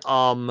and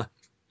what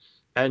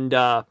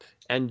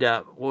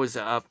was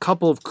it? A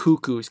Couple of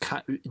Cuckoos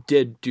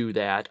did do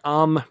that.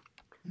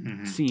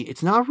 See,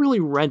 it's not really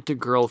Rent a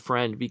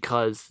Girlfriend,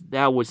 because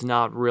that was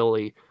not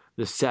really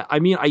the set. I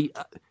mean,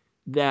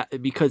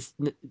 because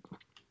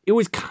it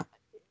was.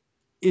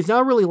 It's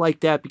not really like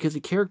that, because the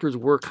characters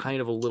were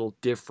kind of a little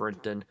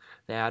different than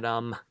that.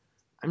 I'm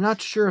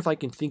not sure if I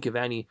can think of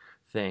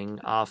anything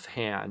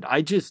offhand.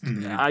 I just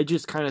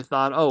kind of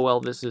thought, oh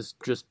well, this is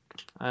just,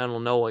 I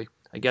don't know,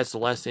 I guess a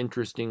less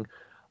interesting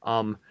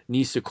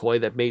Nisekoi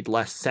that made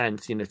less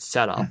sense in its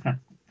setup.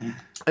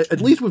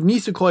 At least with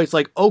Nisekoi, it's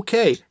like,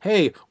 okay,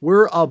 hey,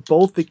 we're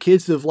both the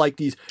kids of like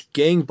these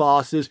gang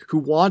bosses who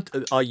want a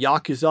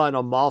yakuza and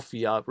a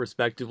mafia,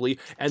 respectively,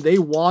 and they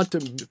want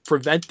to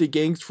prevent the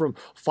gangs from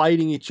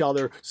fighting each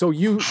other. So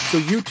you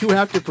two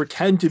have to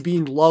pretend to be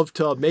in love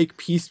to make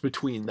peace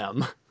between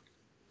them.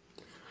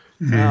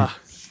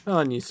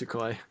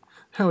 Nisekoi.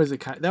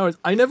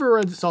 I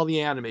never saw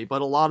the anime,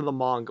 but a lot of the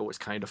manga was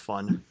kind of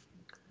fun.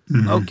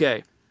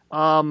 Okay.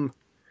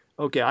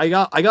 Okay, I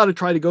got to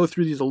try to go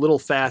through these a little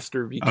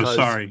faster, because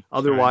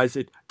otherwise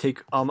it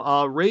take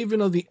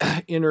Raven of the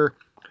Inner.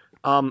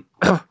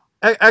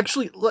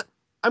 Actually,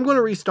 I'm going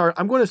to restart.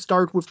 I'm going to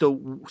start with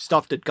the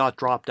stuff that got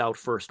dropped out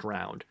first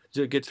round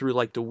to get through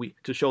like the week,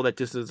 to show that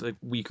this is like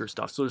weaker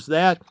stuff. So there's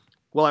that.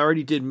 Well, I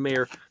already did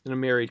Mayor and a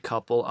Married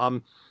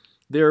Couple.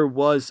 There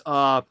was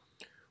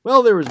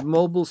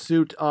Mobile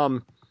Suit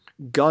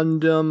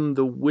Gundam,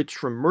 The Witch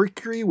from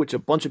Mercury, which a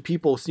bunch of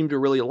people seem to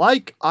really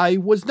like. I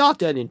was not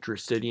that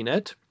interested in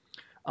it.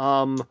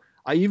 I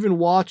even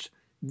watched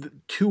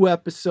 2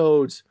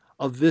 episodes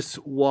of this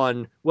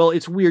one. Well,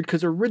 it's weird,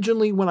 because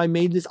originally when I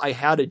made this, I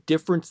had a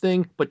different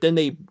thing, but then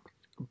they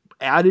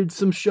added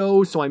some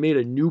shows, so I made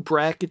a new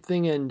bracket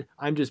thing, and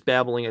I'm just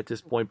babbling at this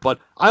point. But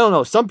I don't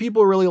know. Some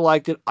people really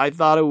liked it. I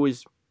thought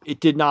it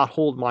did not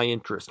hold my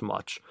interest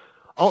much.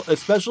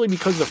 Especially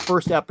because the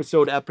first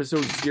episode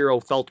 0,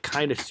 felt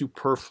kind of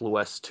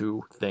superfluous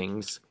to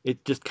things. It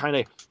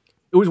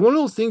was one of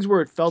those things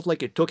where it felt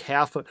like it took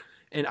half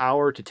an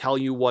hour to tell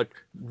you what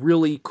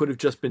really could have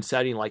just been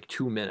said in like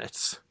 2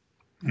 minutes.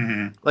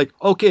 Like,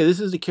 okay, this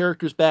is the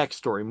character's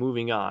backstory,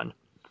 moving on.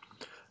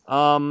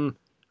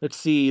 Let's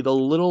see, The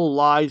Little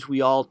Lies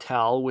We All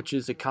Tell, which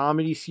is a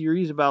comedy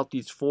series about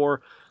these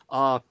 4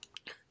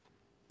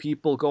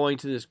 people going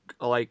to this,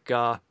 like,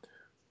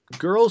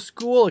 girls'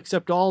 school,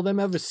 except all of them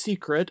have a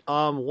secret.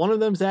 One of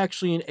them's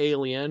actually an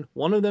alien.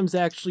 One of them's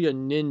actually a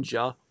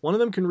ninja. One of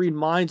them can read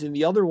minds, and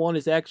the other one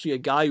is actually a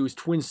guy whose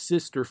twin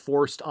sister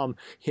forced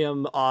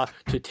him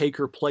to take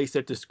her place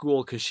at the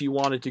school because she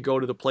wanted to go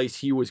to the place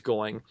he was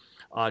going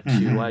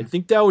to. I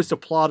think that was the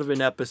plot of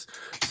an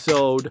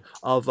episode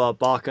of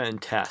Baka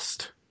and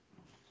Test.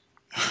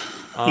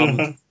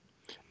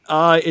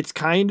 It's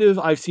kind of,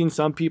 I've seen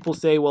some people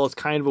say, well, it's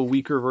kind of a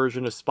weaker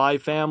version of Spy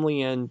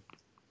Family, and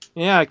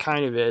yeah, it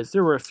kind of is.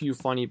 There were a few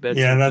funny bits.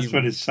 Yeah, that's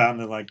what it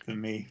sounded like to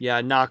me.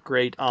 Yeah, not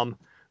great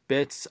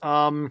bits.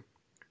 The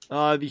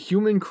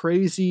Human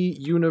Crazy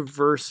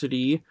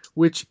University,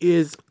 which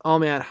is, oh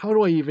man, how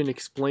do I even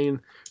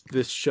explain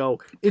this show?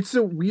 It's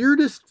the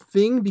weirdest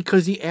thing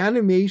because the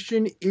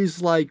animation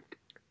is like,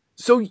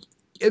 so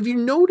if you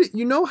noticed,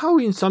 you know how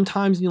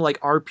sometimes in like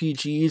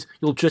RPGs,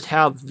 you'll just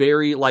have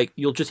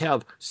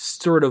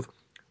sort of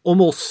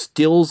almost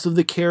stills of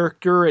the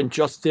character and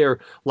just their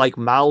like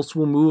mouths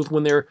will move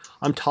when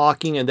I'm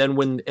talking, and then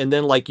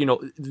like, you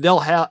know,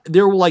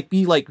 there will like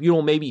be like, you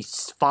know, maybe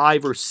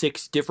 5 or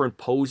 6 different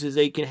poses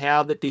they can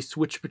have that they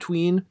switch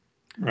between.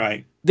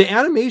 Right. The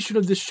animation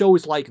of this show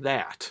is like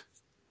that.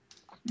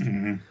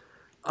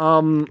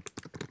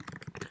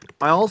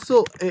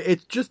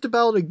 It's just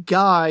about a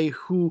guy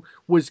who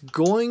was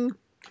going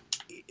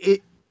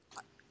to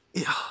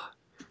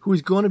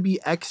be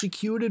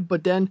executed,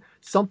 but then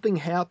something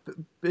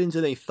happens and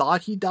they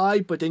thought he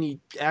died, but then he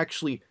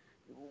actually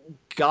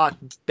got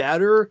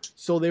better.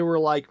 So they were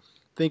like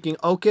thinking,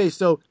 okay,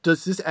 so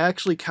does this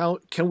actually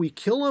count? Can we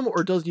kill him,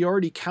 or does he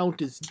already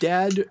count as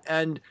dead?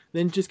 And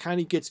then just kind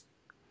of gets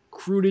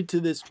recruited to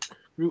this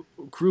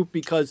group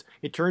because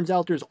it turns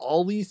out there's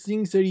all these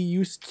things that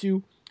he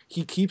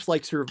keeps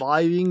like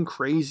surviving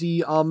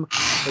crazy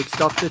like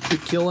stuff that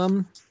could kill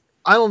him.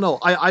 I don't know.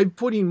 I'm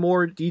putting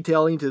more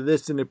detail into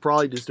this than it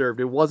probably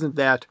deserved. It wasn't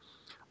that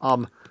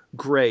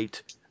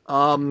great.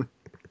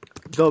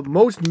 The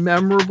most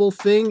memorable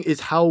thing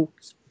is how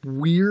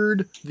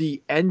weird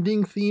the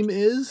ending theme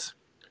is.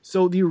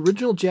 So the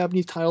original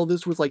Japanese title of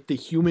this was like the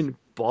Human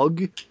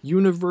Bug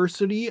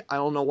University. I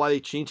don't know why they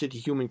changed it to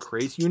Human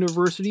Crazy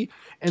University.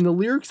 And the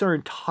lyrics are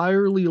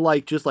entirely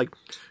like, just like,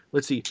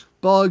 let's see,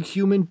 bug,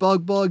 human,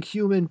 bug, bug,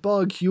 human,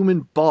 bug,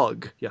 human,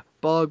 bug. Yeah,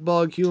 bug,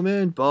 bug,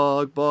 human,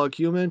 bug, bug,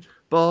 human,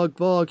 bug,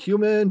 bug,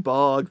 human,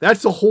 bug.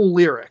 That's the whole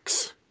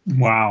lyrics.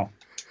 Wow.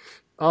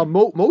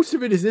 Most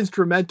of it is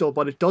instrumental,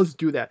 but it does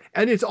do that.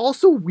 And it's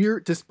also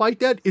weird,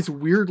 despite that, it's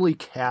weirdly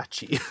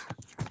catchy.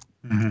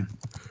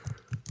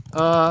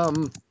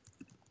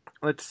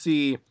 Let's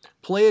see.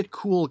 Play It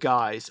Cool,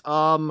 Guys.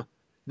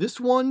 This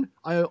one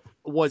I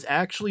was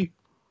actually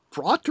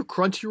brought to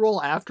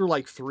Crunchyroll after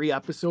like 3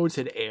 episodes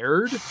had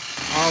aired.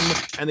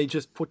 And they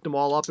just put them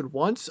all up at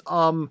once.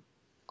 I'll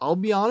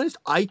be honest,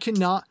 I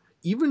cannot,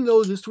 even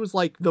though this was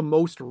like the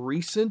most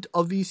recent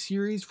of these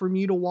series for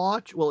me to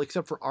watch, well,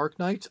 except for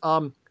Arknights,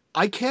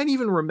 I can't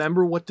even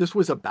remember what this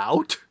was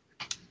about.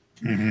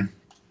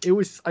 It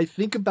was, I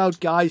think,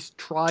 about guys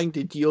trying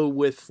to deal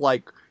with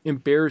like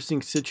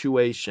embarrassing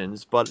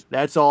situations, but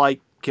that's all I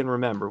can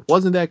remember.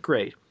 Wasn't that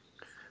great.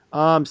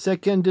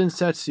 Second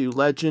Densetsu,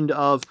 Legend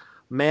of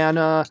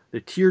Mana, the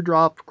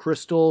Teardrop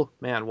Crystal.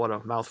 Man, what a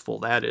mouthful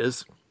that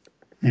is.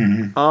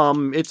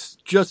 It's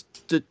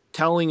just the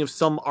telling of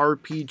some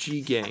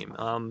RPG game.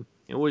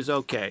 It was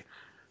okay.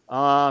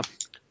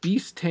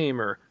 Beast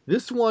Tamer.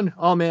 This one,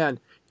 oh man,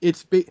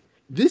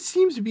 this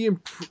seems to be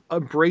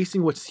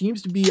embracing what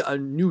seems to be a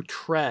new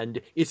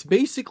trend. It's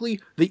basically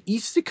the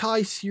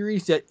isekai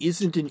series that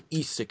isn't an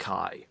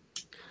isekai.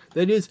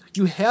 That is,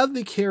 you have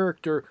the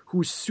character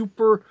who's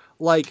super,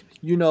 like,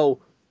 you know,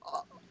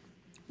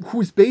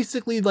 who's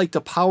basically like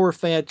the power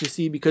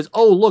fantasy because,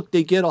 oh, look,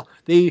 they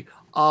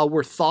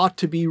were thought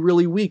to be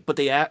really weak, but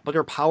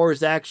their power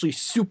is actually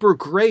super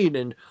great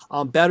and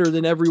better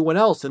than everyone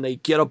else, and they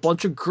get a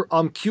bunch of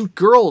cute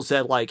girls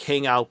that like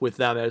hang out with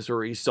them as a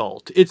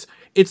result. It's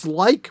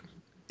like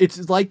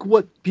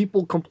what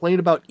people complain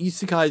about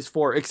isekais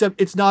for,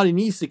 except it's not an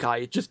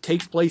isekai. It just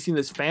takes place in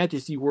this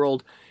fantasy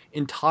world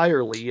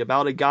entirely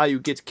about a guy who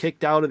gets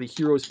kicked out of the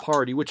hero's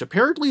party, which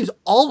apparently is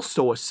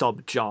also a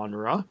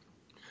subgenre.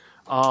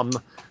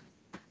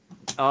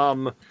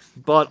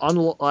 But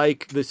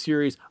unlike the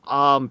series,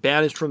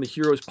 banished from the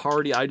hero's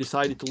party, I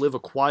decided to live a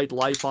quiet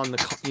life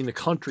in the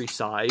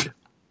countryside.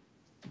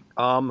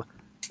 Show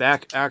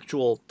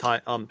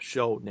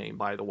name,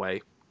 by the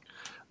way.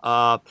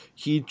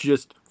 He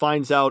just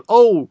finds out,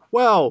 oh,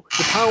 wow,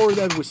 the power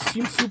that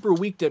seemed super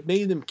weak that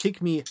made them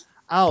kick me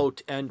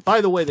out. And by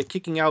the way, the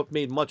kicking out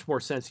made much more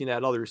sense in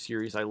that other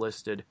series I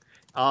listed.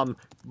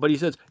 But he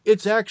says,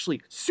 it's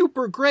actually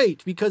super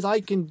great because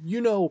I can,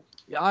 you know,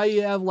 I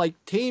have like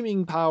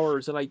taming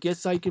powers, and I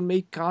guess I can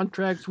make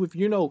contracts with,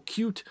 you know,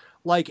 cute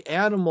like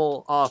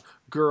animal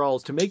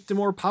girls to make them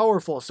more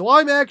powerful. So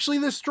I'm actually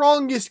the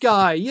strongest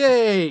guy.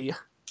 Yay!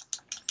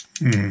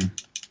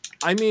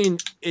 I mean,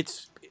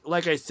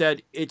 like I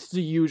said, it's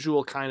the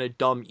usual kind of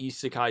dumb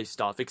isekai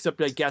stuff,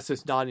 except I guess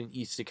it's not an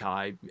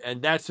isekai,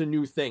 and that's a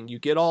new thing. You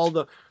get all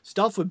the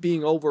stuff of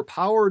being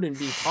overpowered and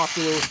being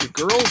popular with the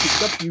girls,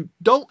 except you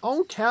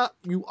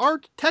you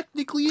aren't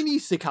technically an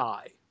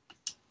isekai.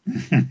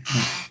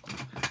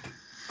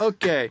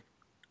 Okay,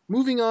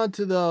 moving on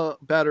to the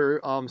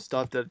better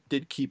stuff that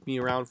did keep me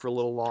around for a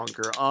little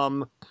longer.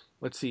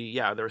 Let's see.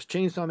 Yeah, there's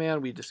Chainsaw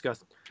Man. We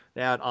discussed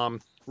that.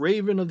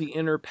 Raven of the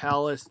Inner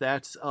Palace.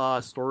 That's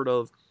sort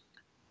of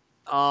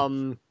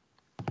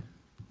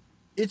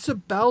it's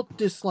about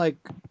this like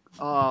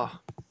I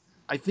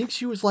think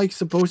she was like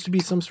supposed to be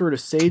some sort of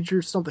sage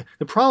or something.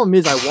 The problem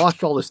is I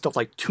watched all this stuff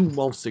like 2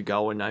 months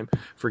ago and I'm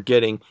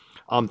forgetting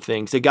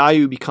things. The guy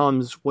who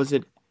becomes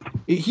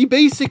he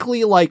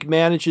basically like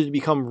manages to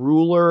become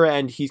ruler,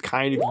 and he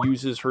kind of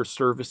uses her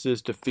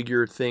services to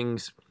figure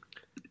things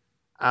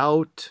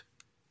out.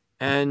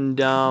 And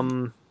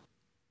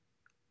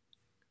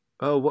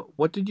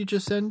what did you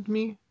just send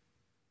me?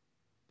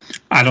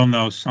 I don't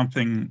know.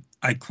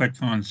 I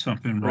clicked on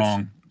something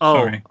wrong. Oh,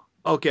 sorry.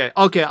 Okay.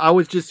 I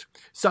was just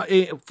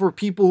for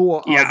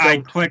people who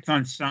I clicked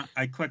on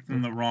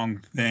the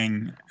wrong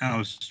thing. I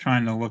was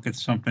trying to look at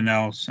something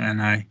else,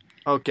 and I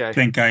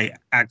think I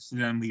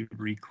accidentally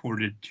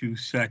recorded 2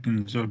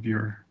 seconds of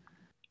your.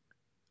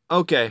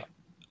 Okay.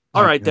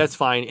 All right, that's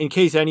fine. In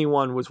case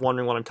anyone was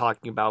wondering what I'm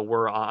talking about,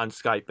 we're on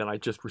Skype, and I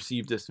just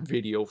received this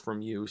video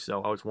from you,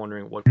 so I was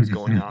wondering what was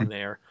going on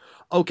there.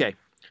 Okay,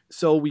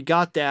 so we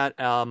got that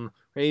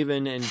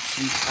Raven, and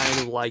she kind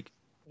of like,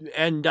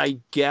 and I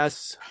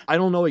guess I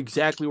don't know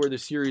exactly where the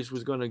series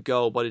was going to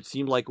go, but it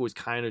seemed like it was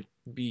kind of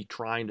be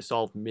trying to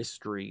solve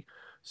mystery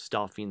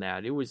stuff in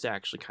that. It was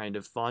actually kind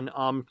of fun.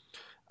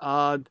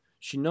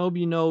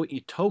 Shinobi no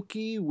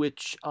Itoki,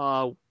 which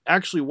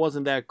actually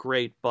wasn't that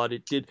great, but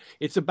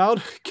it's about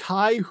a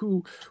guy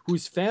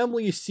whose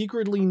family is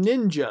secretly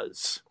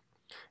ninjas,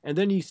 and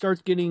then he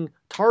starts getting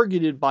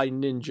targeted by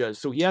ninjas,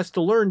 so he has to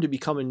learn to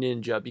become a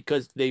ninja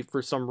because they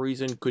for some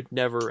reason could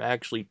never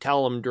actually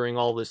tell him during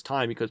all this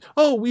time because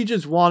we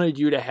just wanted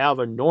you to have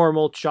a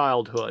normal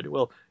childhood.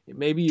 Well,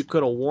 maybe you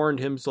could have warned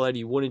him so that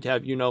he wouldn't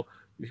have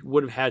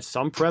would have had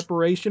some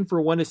preparation for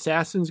when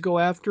assassins go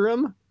after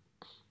him.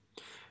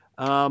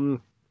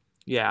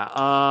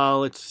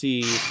 Let's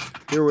see.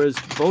 There was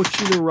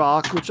Bocchi the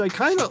Rock, which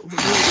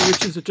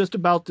is just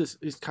about this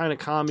kind of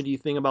comedy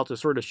thing about the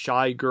sort of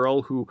shy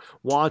girl who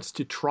wants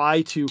to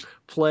try to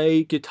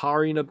play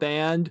guitar in a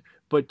band,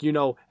 but,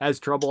 has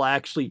trouble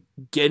actually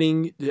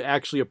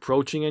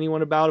approaching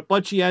anyone about it.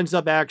 But she ends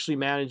up actually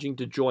managing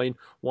to join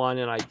one,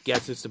 and I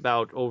guess it's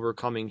about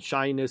overcoming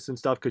shyness and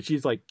stuff, because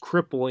she's, like,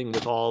 crippling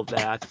with all of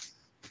that.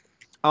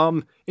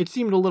 It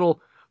seemed a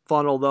little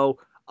fun, although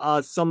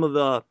some of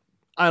the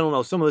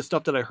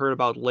stuff that I heard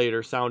about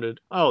later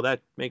that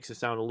makes it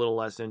sound a little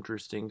less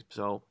interesting.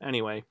 So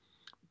anyway,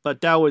 but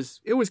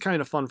it was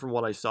kind of fun from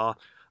what I saw.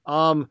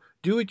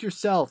 Do It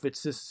Yourself.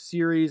 It's this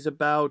series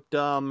about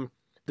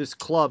this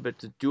club.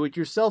 It's a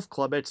do-it-yourself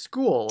club at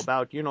school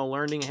about,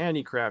 learning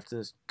handicrafts,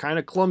 and this kind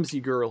of clumsy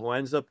girl who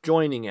ends up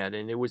joining it,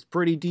 and it was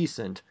pretty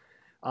decent.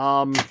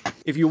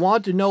 If you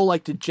want to know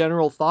like the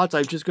general thoughts,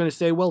 I'm just going to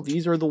say, well,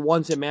 these are the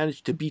ones that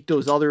managed to beat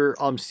those other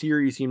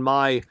series in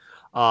my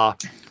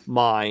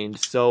mind.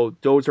 So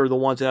those are the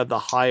ones that have the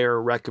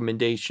higher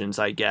recommendations,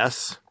 I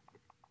guess.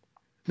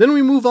 Then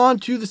we move on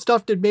to the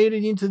stuff that made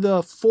it into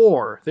the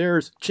 4.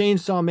 There's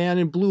Chainsaw Man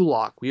and Blue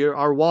Lock. We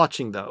are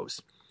watching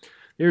those.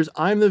 There's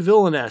I'm the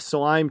Villainess,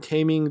 so I'm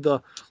taming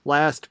the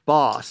last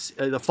boss,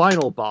 the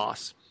final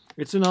boss.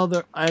 It's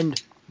another,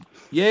 and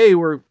yay,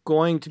 we're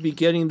going to be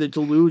getting the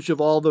deluge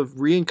of all the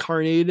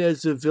reincarnated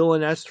as a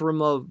villainess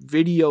from a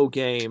video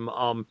game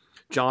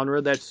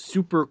genre that's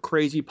super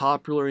crazy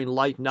popular in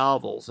light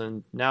novels.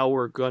 And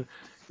now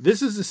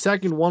this is the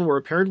second one. We're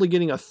apparently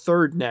getting a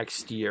third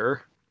next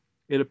year.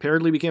 It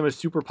apparently became a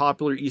super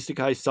popular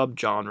isekai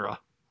subgenre.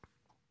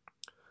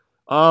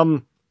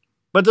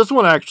 But this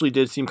one actually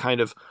did seem kind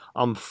of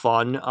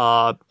fun.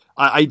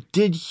 I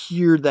did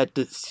hear that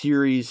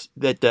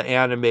the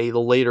anime, the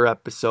later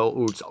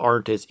episodes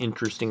aren't as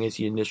interesting as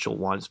the initial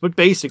ones. But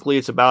basically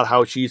it's about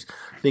how she's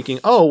thinking,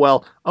 oh,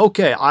 well,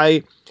 okay,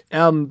 I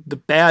am the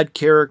bad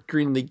character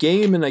in the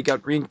game and I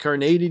got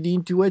reincarnated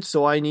into it,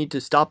 so I need to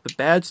stop the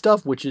bad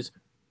stuff, which is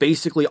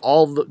basically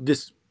all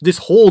this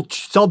whole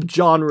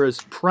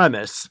subgenre's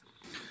premise.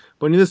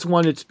 But in this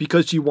one, it's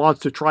because she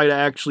wants to try to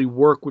actually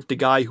work with the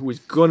guy who is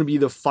going to be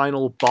the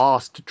final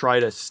boss to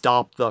try to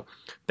stop the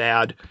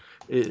bad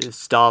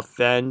stuff.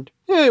 And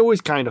it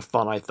was kind of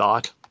fun, I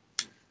thought.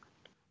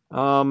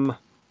 Then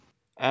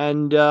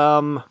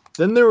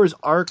there was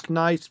Arc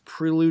Knight's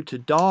Prelude to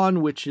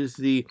Dawn, which is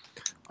the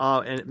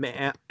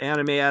an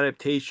anime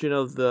adaptation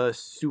of the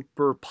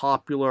super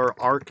popular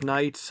Arc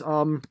Knights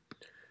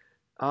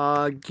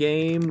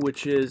game,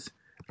 which is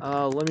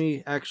let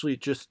me actually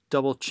just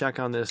double check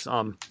on this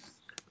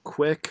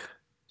quick.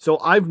 So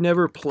I've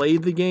never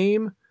played the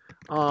game,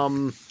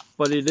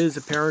 but it is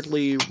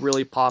apparently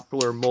really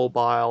popular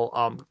mobile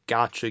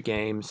gacha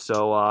game.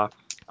 So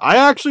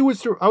I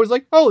was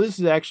like, oh, this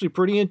is actually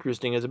pretty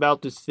interesting. It's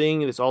about this thing,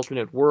 this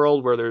alternate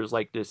world where there's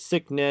like this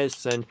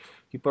sickness and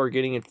people are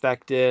getting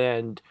infected,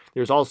 and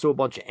there's also a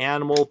bunch of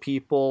animal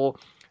people,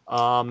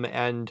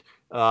 and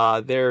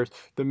there's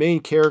the main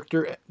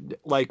character,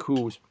 like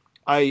who's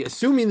I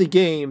assume in the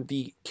game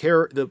the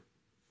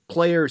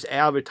player's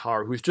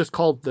avatar, who's just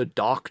called the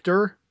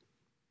Doctor.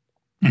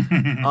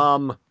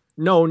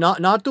 No,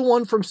 not the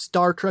one from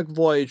Star Trek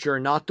Voyager,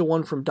 not the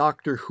one from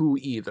Doctor Who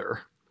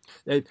either.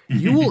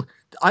 You will.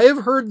 I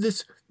have heard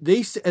this.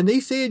 They say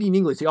it in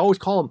English. They always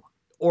call him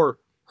or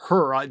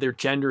her. Their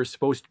gender is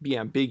supposed to be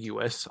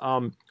ambiguous.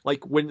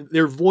 Like when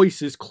their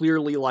voice is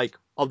clearly like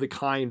of the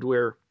kind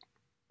where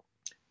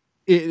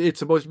it's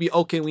supposed to be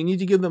okay. We need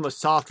to give them a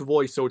soft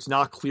voice so it's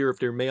not clear if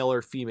they're male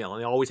or female,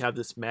 and they always have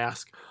this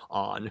mask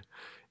on.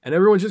 And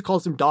everyone just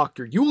calls him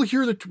Doctor. You will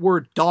hear the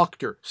word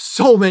Doctor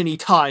so many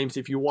times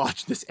if you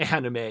watch this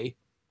anime.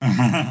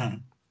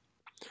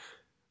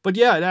 But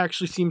yeah, it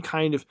actually seemed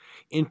kind of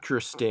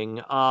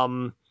interesting.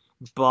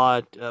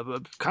 But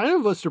kind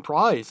of a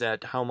surprise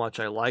at how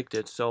much I liked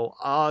it. So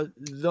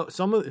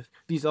some of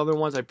these other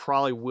ones I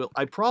probably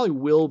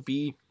will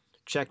be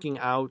checking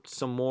out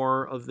some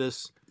more of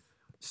this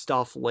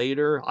stuff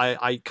later.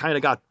 I kind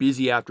of got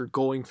busy after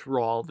going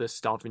through all this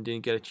stuff and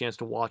didn't get a chance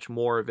to watch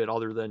more of it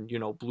other than,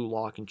 Blue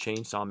Lock and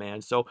Chainsaw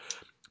Man. So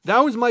that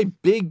was my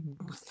big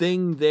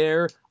thing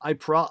there. I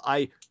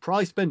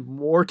probably spent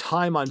more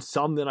time on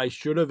some than I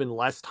should have and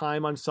less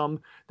time on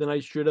some than I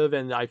should have,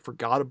 and I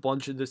forgot a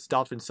bunch of this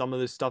stuff, and some of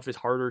this stuff is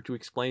harder to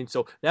explain.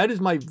 So that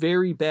is my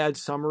very bad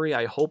summary.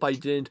 I hope I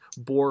didn't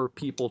bore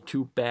people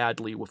too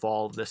badly with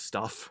all of this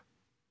stuff.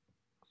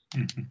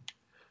 Mm-hmm.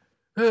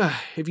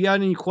 If you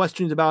had any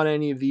questions about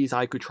any of these,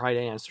 I could try to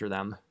answer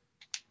them.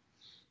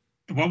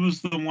 What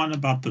was the one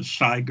about the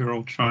shy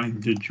girl trying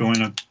to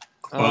join a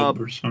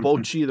club or something?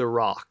 Bocchi the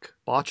Rock.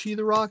 Bocchi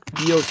the Rock?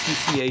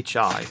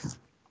 B-O-C-C-H-I.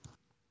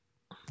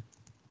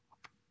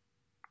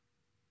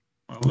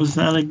 What was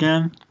that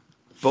again?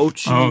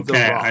 Bocchi the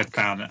Rock.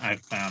 I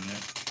found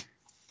it.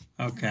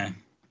 Okay.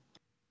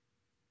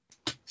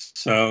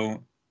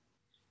 So,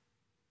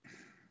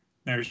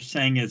 they're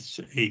saying it's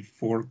a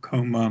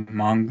 4-coma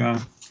manga.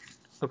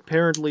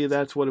 Apparently,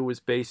 that's what it was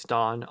based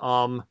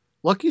on.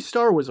 Lucky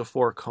Star was a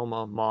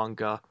 4-coma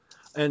manga.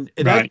 And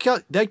right.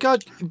 that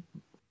got...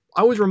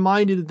 I was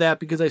reminded of that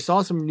because I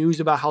saw some news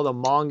about how the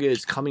manga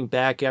is coming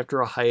back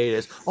after a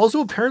hiatus.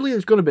 Also, apparently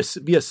there's going to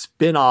be a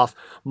spin-off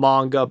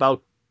manga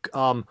about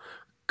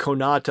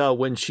Konata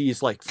when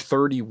she's like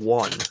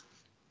 31.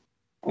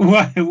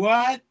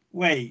 What?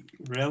 Wait,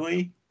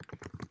 really?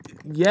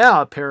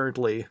 Yeah,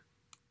 apparently.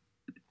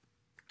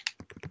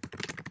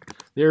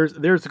 There's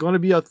going to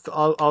be a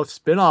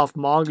spin-off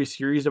manga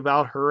series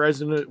about her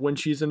when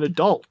she's an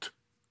adult.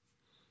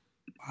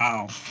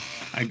 Wow.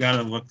 I got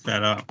to look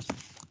that up.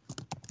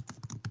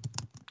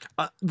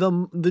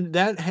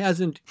 That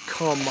hasn't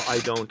come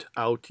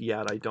out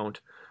yet. I don't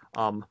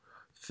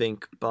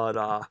think,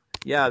 but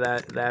yeah,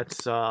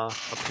 that's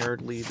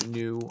apparently the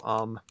new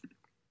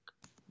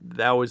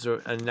that was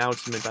an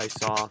announcement I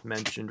saw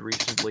mentioned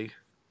recently.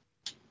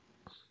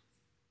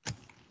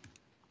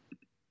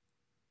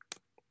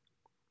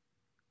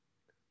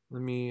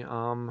 Let me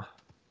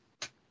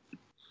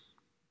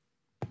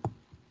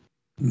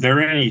there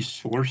any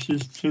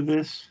sources to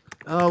this?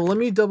 Let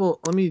me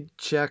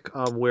check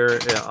where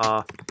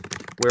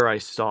I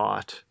saw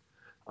it.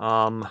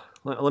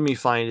 Let me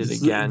find it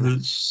again.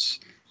 The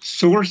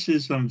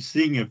sources I'm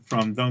seeing it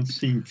from don't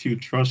seem too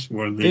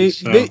trustworthy.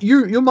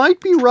 You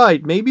might be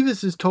right. Maybe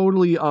this is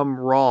totally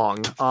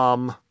wrong.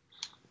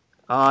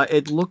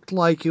 It looked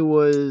like it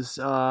was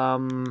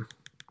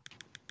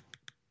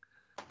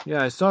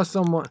yeah, I saw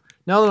someone.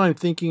 Now that I'm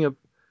thinking of,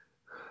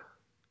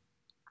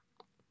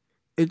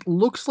 it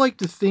looks like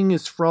the thing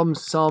is from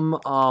some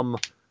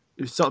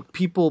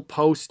people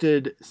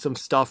posted some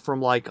stuff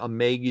from like a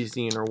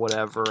magazine or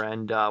whatever,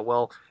 and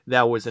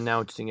that was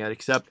announcing it.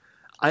 Except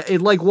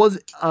it was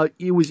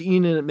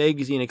in a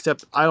magazine.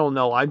 Except I don't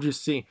know. I'm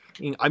just seeing.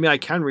 I mean, I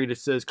can read. It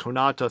says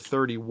Konata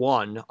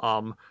 31.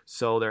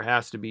 So there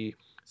has to be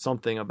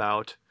something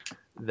about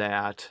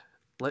that.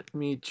 Let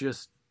me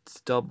just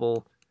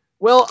double.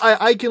 Well,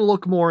 I can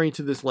look more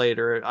into this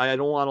later. I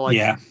don't want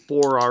to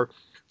bore our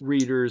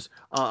readers,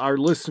 our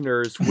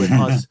listeners with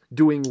us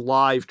doing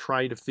live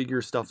trying to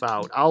figure stuff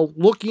out. I'll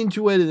look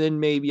into it and then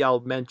maybe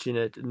I'll mention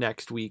it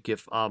next week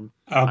if I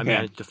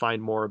manage to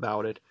find more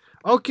about it.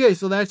 Okay,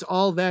 so that's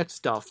all that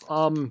stuff.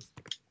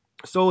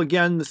 So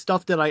again, the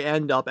stuff that I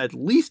end up, at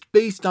least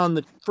based on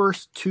the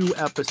first 2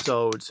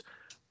 episodes,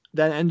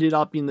 that ended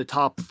up in the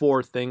top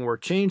 4 thing were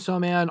Chainsaw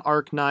Man,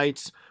 Arc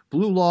Knights,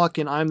 Blue Lock,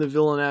 and I'm the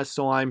Villainess,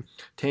 so I'm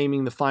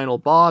taming the final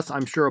boss.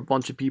 I'm sure a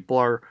bunch of people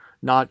are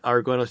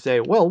going to say,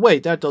 well,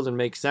 wait, that doesn't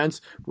make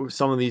sense with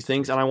some of these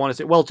things. And I want to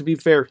say, well, to be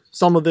fair,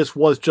 some of this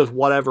was just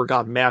whatever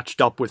got matched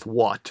up with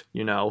what,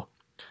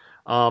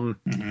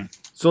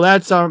 So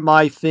that's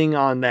my thing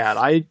on that.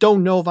 I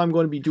don't know if I'm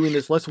going to be doing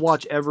this. Let's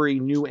watch every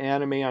new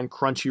anime on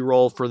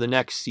Crunchyroll for the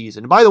next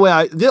season. By the way,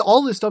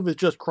 all this stuff is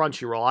just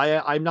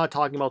Crunchyroll. I'm not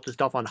talking about the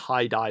stuff on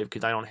High Dive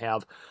because I don't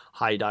have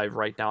High Dive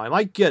right now. I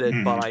might get it,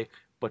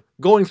 but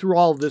going through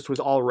all of this was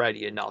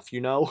already enough,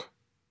 you know?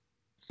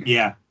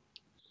 Yeah.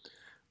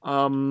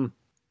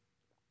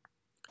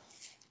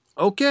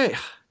 Okay.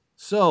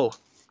 So,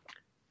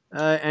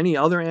 any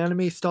other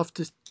anime stuff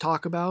to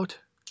talk about?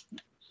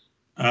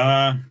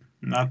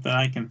 Not that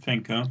I can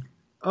think of.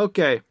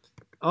 Okay.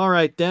 All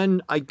right,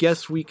 then I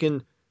guess we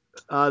can...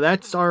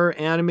 that's our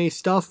anime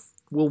stuff.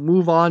 We'll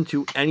move on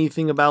to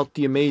anything about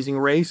The Amazing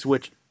Race,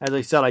 which, as I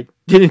said, I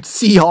didn't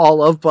see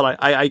all of, but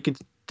I can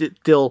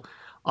still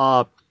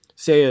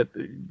say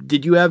it.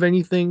 Did you have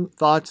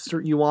thoughts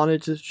you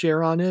wanted to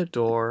share on it,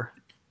 or...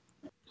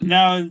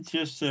 No, it's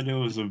just that it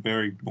was a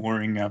very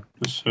boring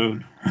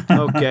episode.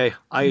 Okay.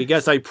 I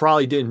guess I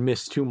probably didn't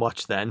miss too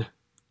much then.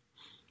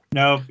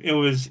 No, it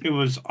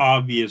was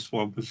obvious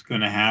what was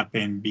going to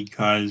happen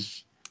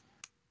because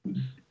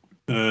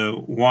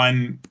the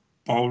one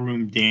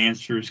ballroom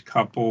dancers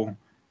couple,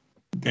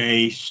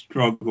 they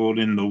struggled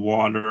in the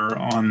water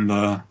on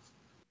the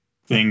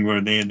thing where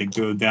they had to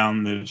go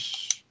down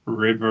this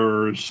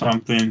river or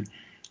something,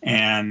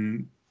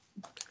 and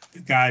the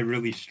guy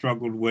really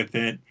struggled with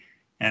it.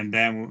 And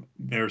then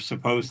they're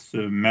supposed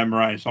to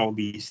memorize all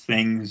these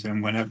things,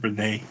 and whenever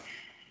they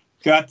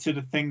got to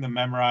the thing to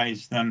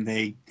memorize them,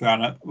 they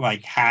got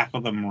like half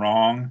of them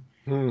wrong.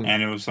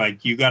 And it was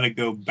like, you got to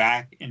go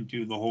back and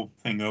do the whole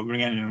thing over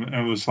again. And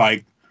it was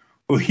like,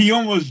 well, he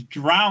almost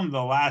drowned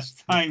the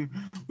last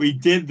time we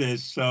did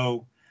this.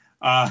 So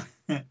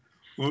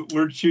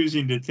we're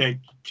choosing to take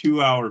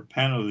 2-hour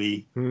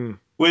penalty,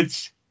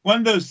 which one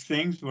of those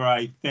things where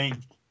I think,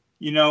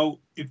 you know,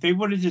 if they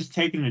would have just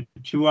taken a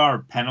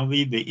 2-hour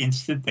penalty the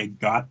instant they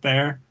got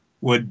there,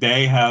 would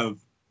they have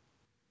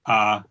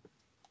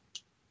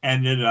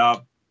ended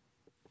up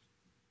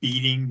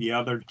beating the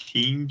other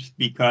teams?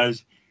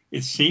 Because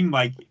it seemed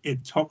like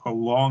it took a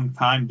long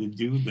time to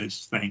do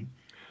this thing.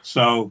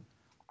 So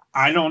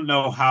I don't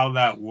know how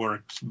that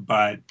works,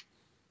 but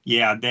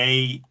yeah,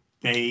 they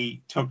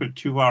took a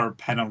 2-hour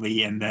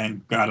penalty and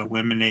then got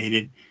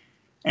eliminated.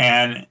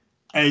 And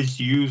as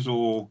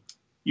usual,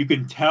 you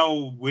can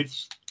tell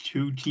which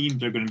two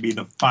teams are going to be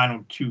the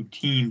final two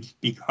teams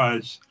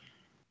because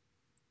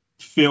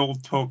Phil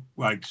took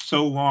like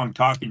so long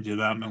talking to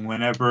them, and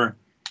whenever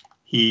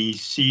he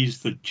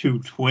sees the two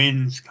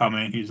twins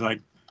coming, he's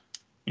like,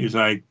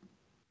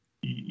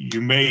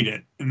 you made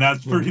it. And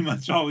that's pretty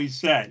much all he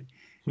said.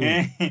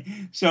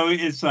 So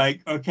it's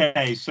like,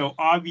 okay, so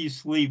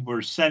obviously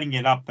we're setting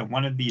it up that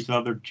one of these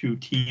other two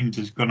teams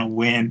is going to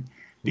win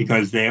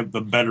because they have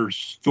the better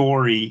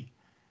story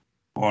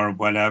or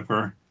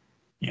whatever.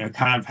 You know,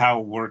 kind of how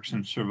it works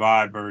in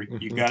Survivor.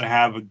 You got to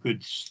have a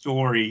good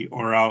story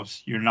or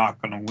else you're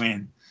not going to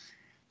win.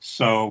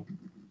 So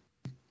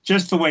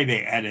just the way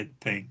they edit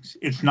things.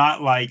 It's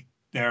not like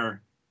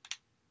they're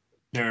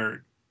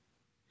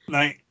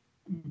like,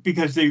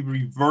 because they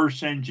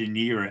reverse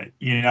engineer it,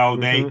 you know,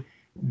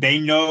 they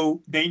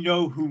know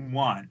who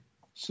won.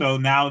 So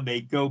now they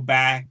go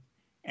back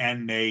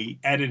and they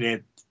edit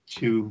it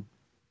to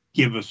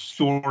give a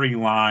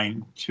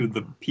storyline to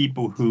the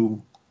people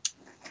who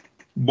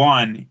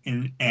won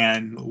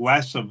and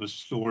less of a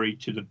story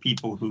to the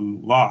people who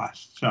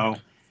lost. So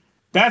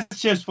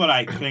that's just what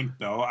I think,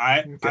 though.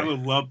 I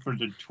would love for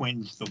the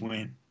twins to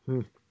win.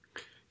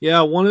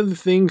 Yeah, one of the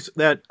things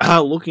that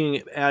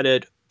looking at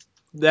it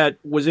that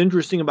was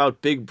interesting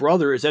about Big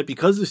Brother is that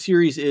because the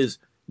series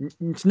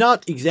it's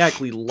not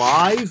exactly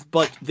live,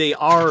 but they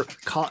are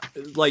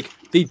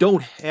they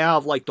don't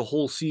have like the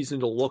whole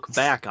season to look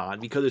back on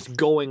because it's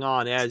going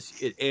on as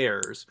it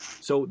airs.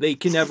 So they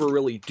can never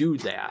really do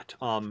that.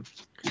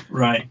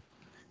 Right.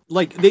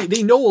 Like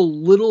they know a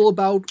little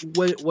about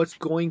what's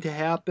going to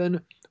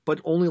happen, but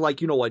only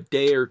like, you know, a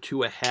day or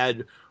two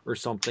ahead or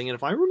something. And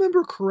if I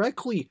remember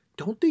correctly,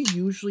 don't they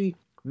usually,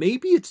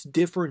 maybe it's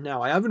different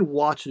now. I haven't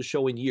watched the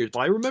show in years,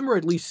 but I remember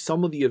at least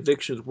some of the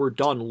evictions were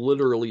done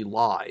literally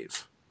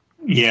live.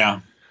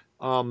 Yeah.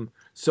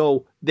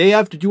 So they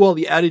have to do all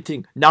the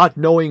editing, not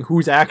knowing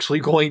who's actually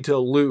going to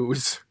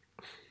lose.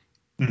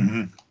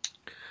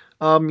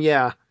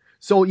 Yeah.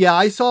 So yeah,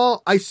 I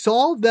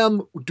saw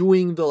them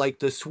doing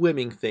the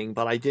swimming thing,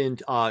 but I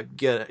didn't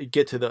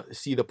get to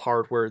see the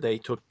part where they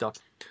took the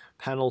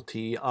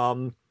penalty.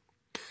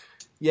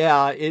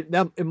 Yeah,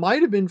 it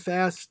might have been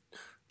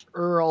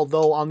faster,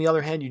 although on the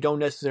other hand, you don't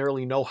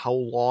necessarily know how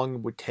long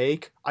it would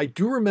take. I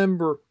do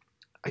remember,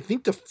 I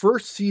think the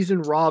first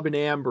season Rob and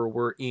Amber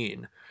were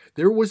in,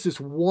 there was this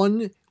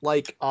one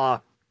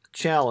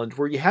challenge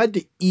where you had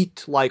to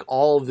eat like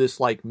all of this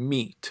like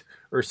meat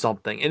or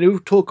something, and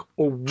it took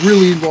a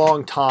really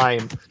long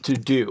time to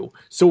do.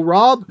 So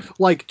Rob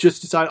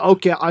just decided,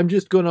 okay, I'm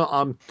just gonna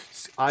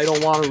I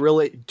don't want to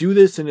really do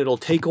this and it'll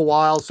take a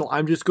while, so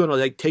I'm just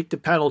gonna take the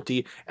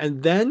penalty.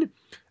 And then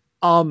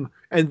and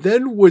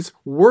then was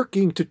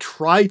working to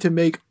try to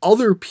make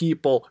other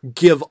people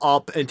give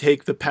up and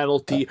take the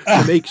penalty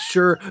to make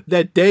sure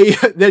that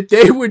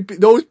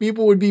those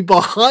people would be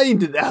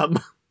behind them.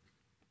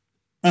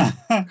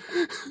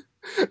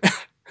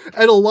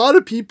 And a lot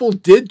of people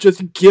did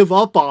just give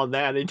up on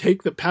that and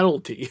take the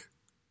penalty.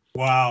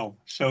 Wow.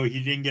 So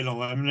he didn't get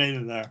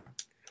eliminated there.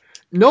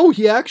 No,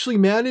 he actually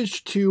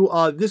managed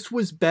to, this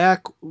was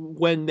back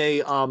when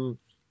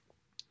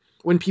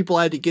when people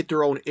had to get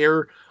their own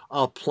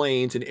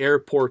planes and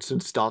airports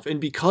and stuff.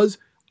 And because,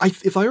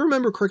 if I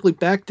remember correctly,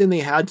 back then they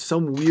had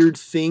some weird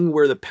thing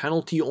where the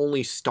penalty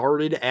only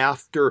started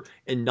after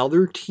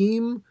another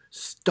team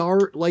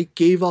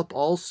gave up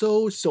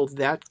also, so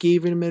that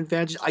gave him an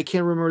advantage. I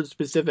can't remember the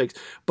specifics,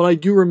 but I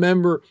do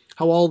remember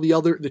how all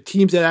the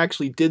teams that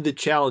actually did the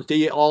challenge,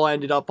 they all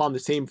ended up on the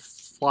same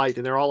flight,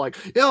 and they're all like,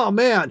 "Oh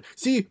man,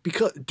 see,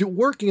 because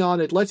working on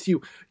it lets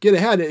you get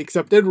ahead."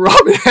 Except then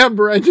Rob and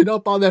Amber ended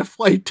up on that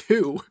flight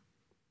too.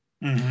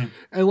 Mm-hmm.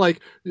 And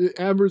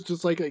Amber's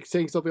just like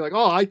saying something like,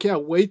 "Oh, I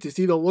can't wait to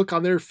see the look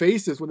on their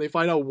faces when they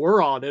find out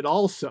we're on it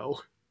also."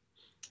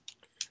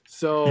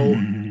 So,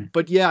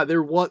 but yeah,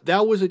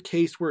 that was a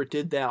case where it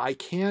did that. I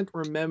can't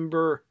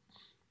remember.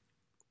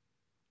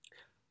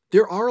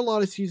 There are a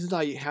lot of seasons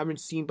I haven't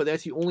seen, but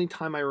that's the only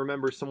time I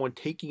remember someone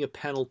taking a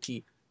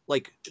penalty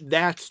like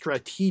that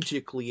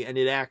strategically and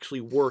it actually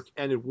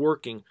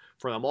working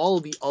for them. All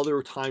of the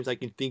other times I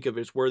can think of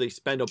is where they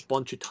spend a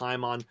bunch of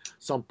time on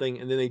something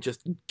and then they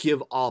just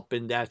give up,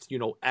 and that's,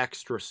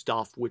 extra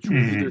stuff, which will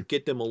either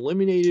get them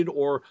eliminated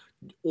or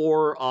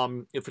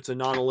if it's a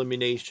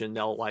non-elimination,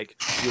 they'll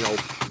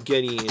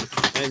get in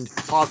and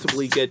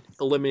possibly get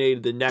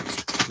eliminated the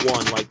next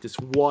one. Like this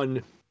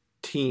one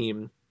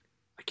team,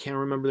 I can't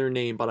remember their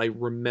name, but I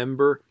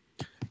remember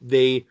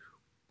they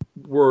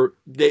were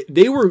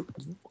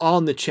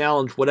on the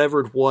challenge,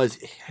 whatever it was.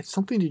 It had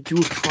something to do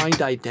with trying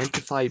to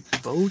identify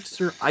votes,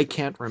 or I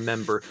can't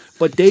remember,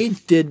 but they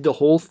did the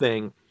whole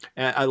thing.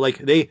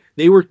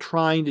 They were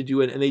trying to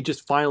do it, and they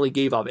just finally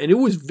gave up, and it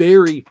was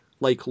very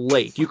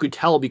late. You could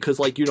tell because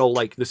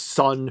the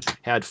sun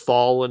had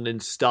fallen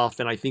and stuff,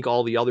 and I think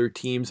all the other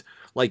teams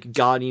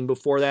got in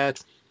before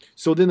that.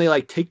 So then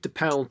they take the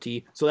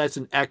penalty, so that's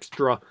an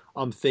extra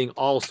thing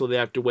also they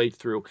have to wait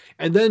through.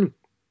 And then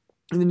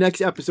in the next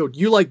episode,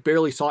 you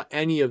barely saw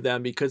any of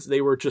them because they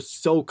were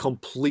just so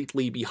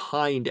completely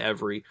behind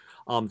every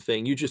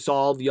thing. You just saw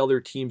all the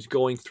other teams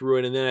going through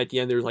it, and then at the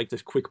end there's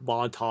this quick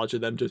montage of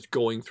them just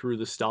going through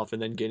the stuff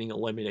and then getting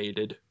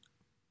eliminated.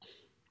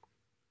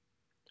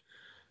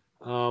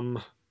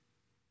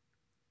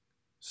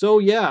 So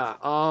yeah,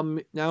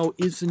 now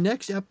is the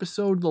next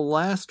episode the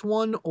last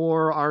one,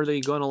 or are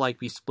they going to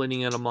be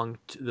splitting it among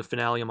the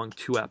finale among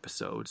 2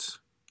 episodes?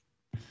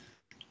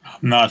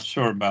 I'm not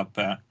sure about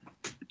that.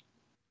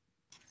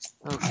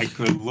 Okay. I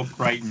could look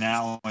right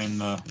now in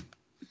the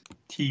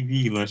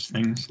TV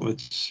listings.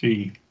 Let's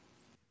see.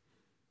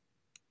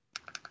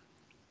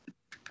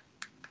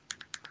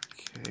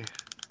 Okay.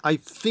 I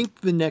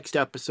think the next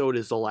episode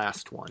is the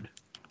last one.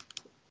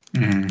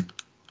 Mm-hmm.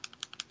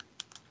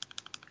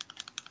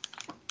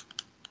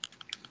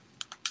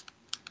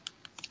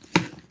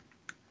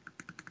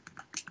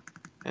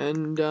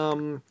 And,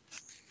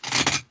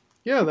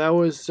 yeah, that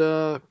was,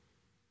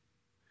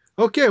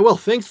 okay, well,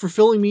 thanks for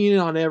filling me in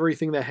on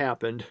everything that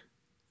happened.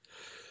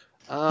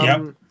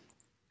 Yep.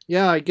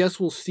 Yeah, I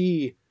guess we'll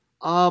see.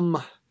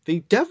 They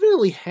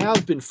definitely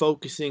have been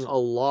focusing a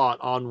lot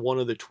on one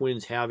of the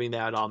twins having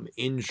that,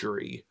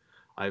 injury,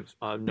 I've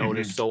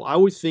noticed. So I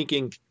was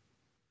thinking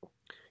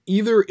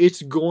either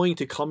it's going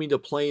to come into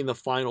play in the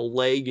final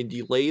leg and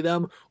delay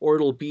them, or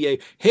it'll be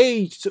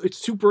it's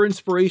super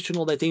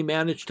inspirational that they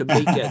managed to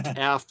make it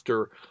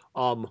after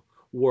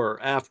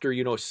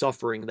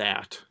suffering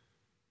that.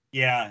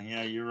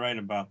 Yeah, you're right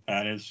about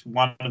that. It's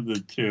one of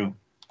the two.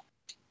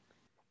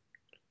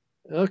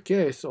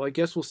 Okay, so I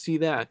guess we'll see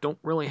that. Don't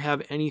really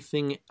have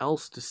anything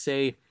else to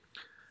say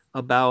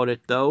about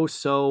it, though.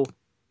 So,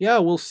 yeah,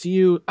 we'll see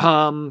you.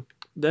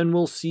 Then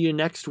we'll see you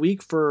next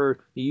week for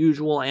the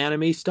usual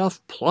anime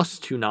stuff plus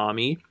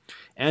Toonami,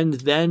 and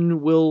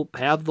then we'll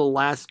have the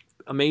last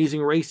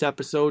Amazing Race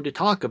episode to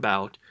talk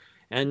about.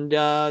 And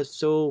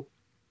so,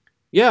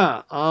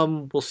 yeah,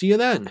 we'll see you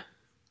then.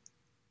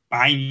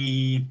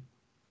 Bye.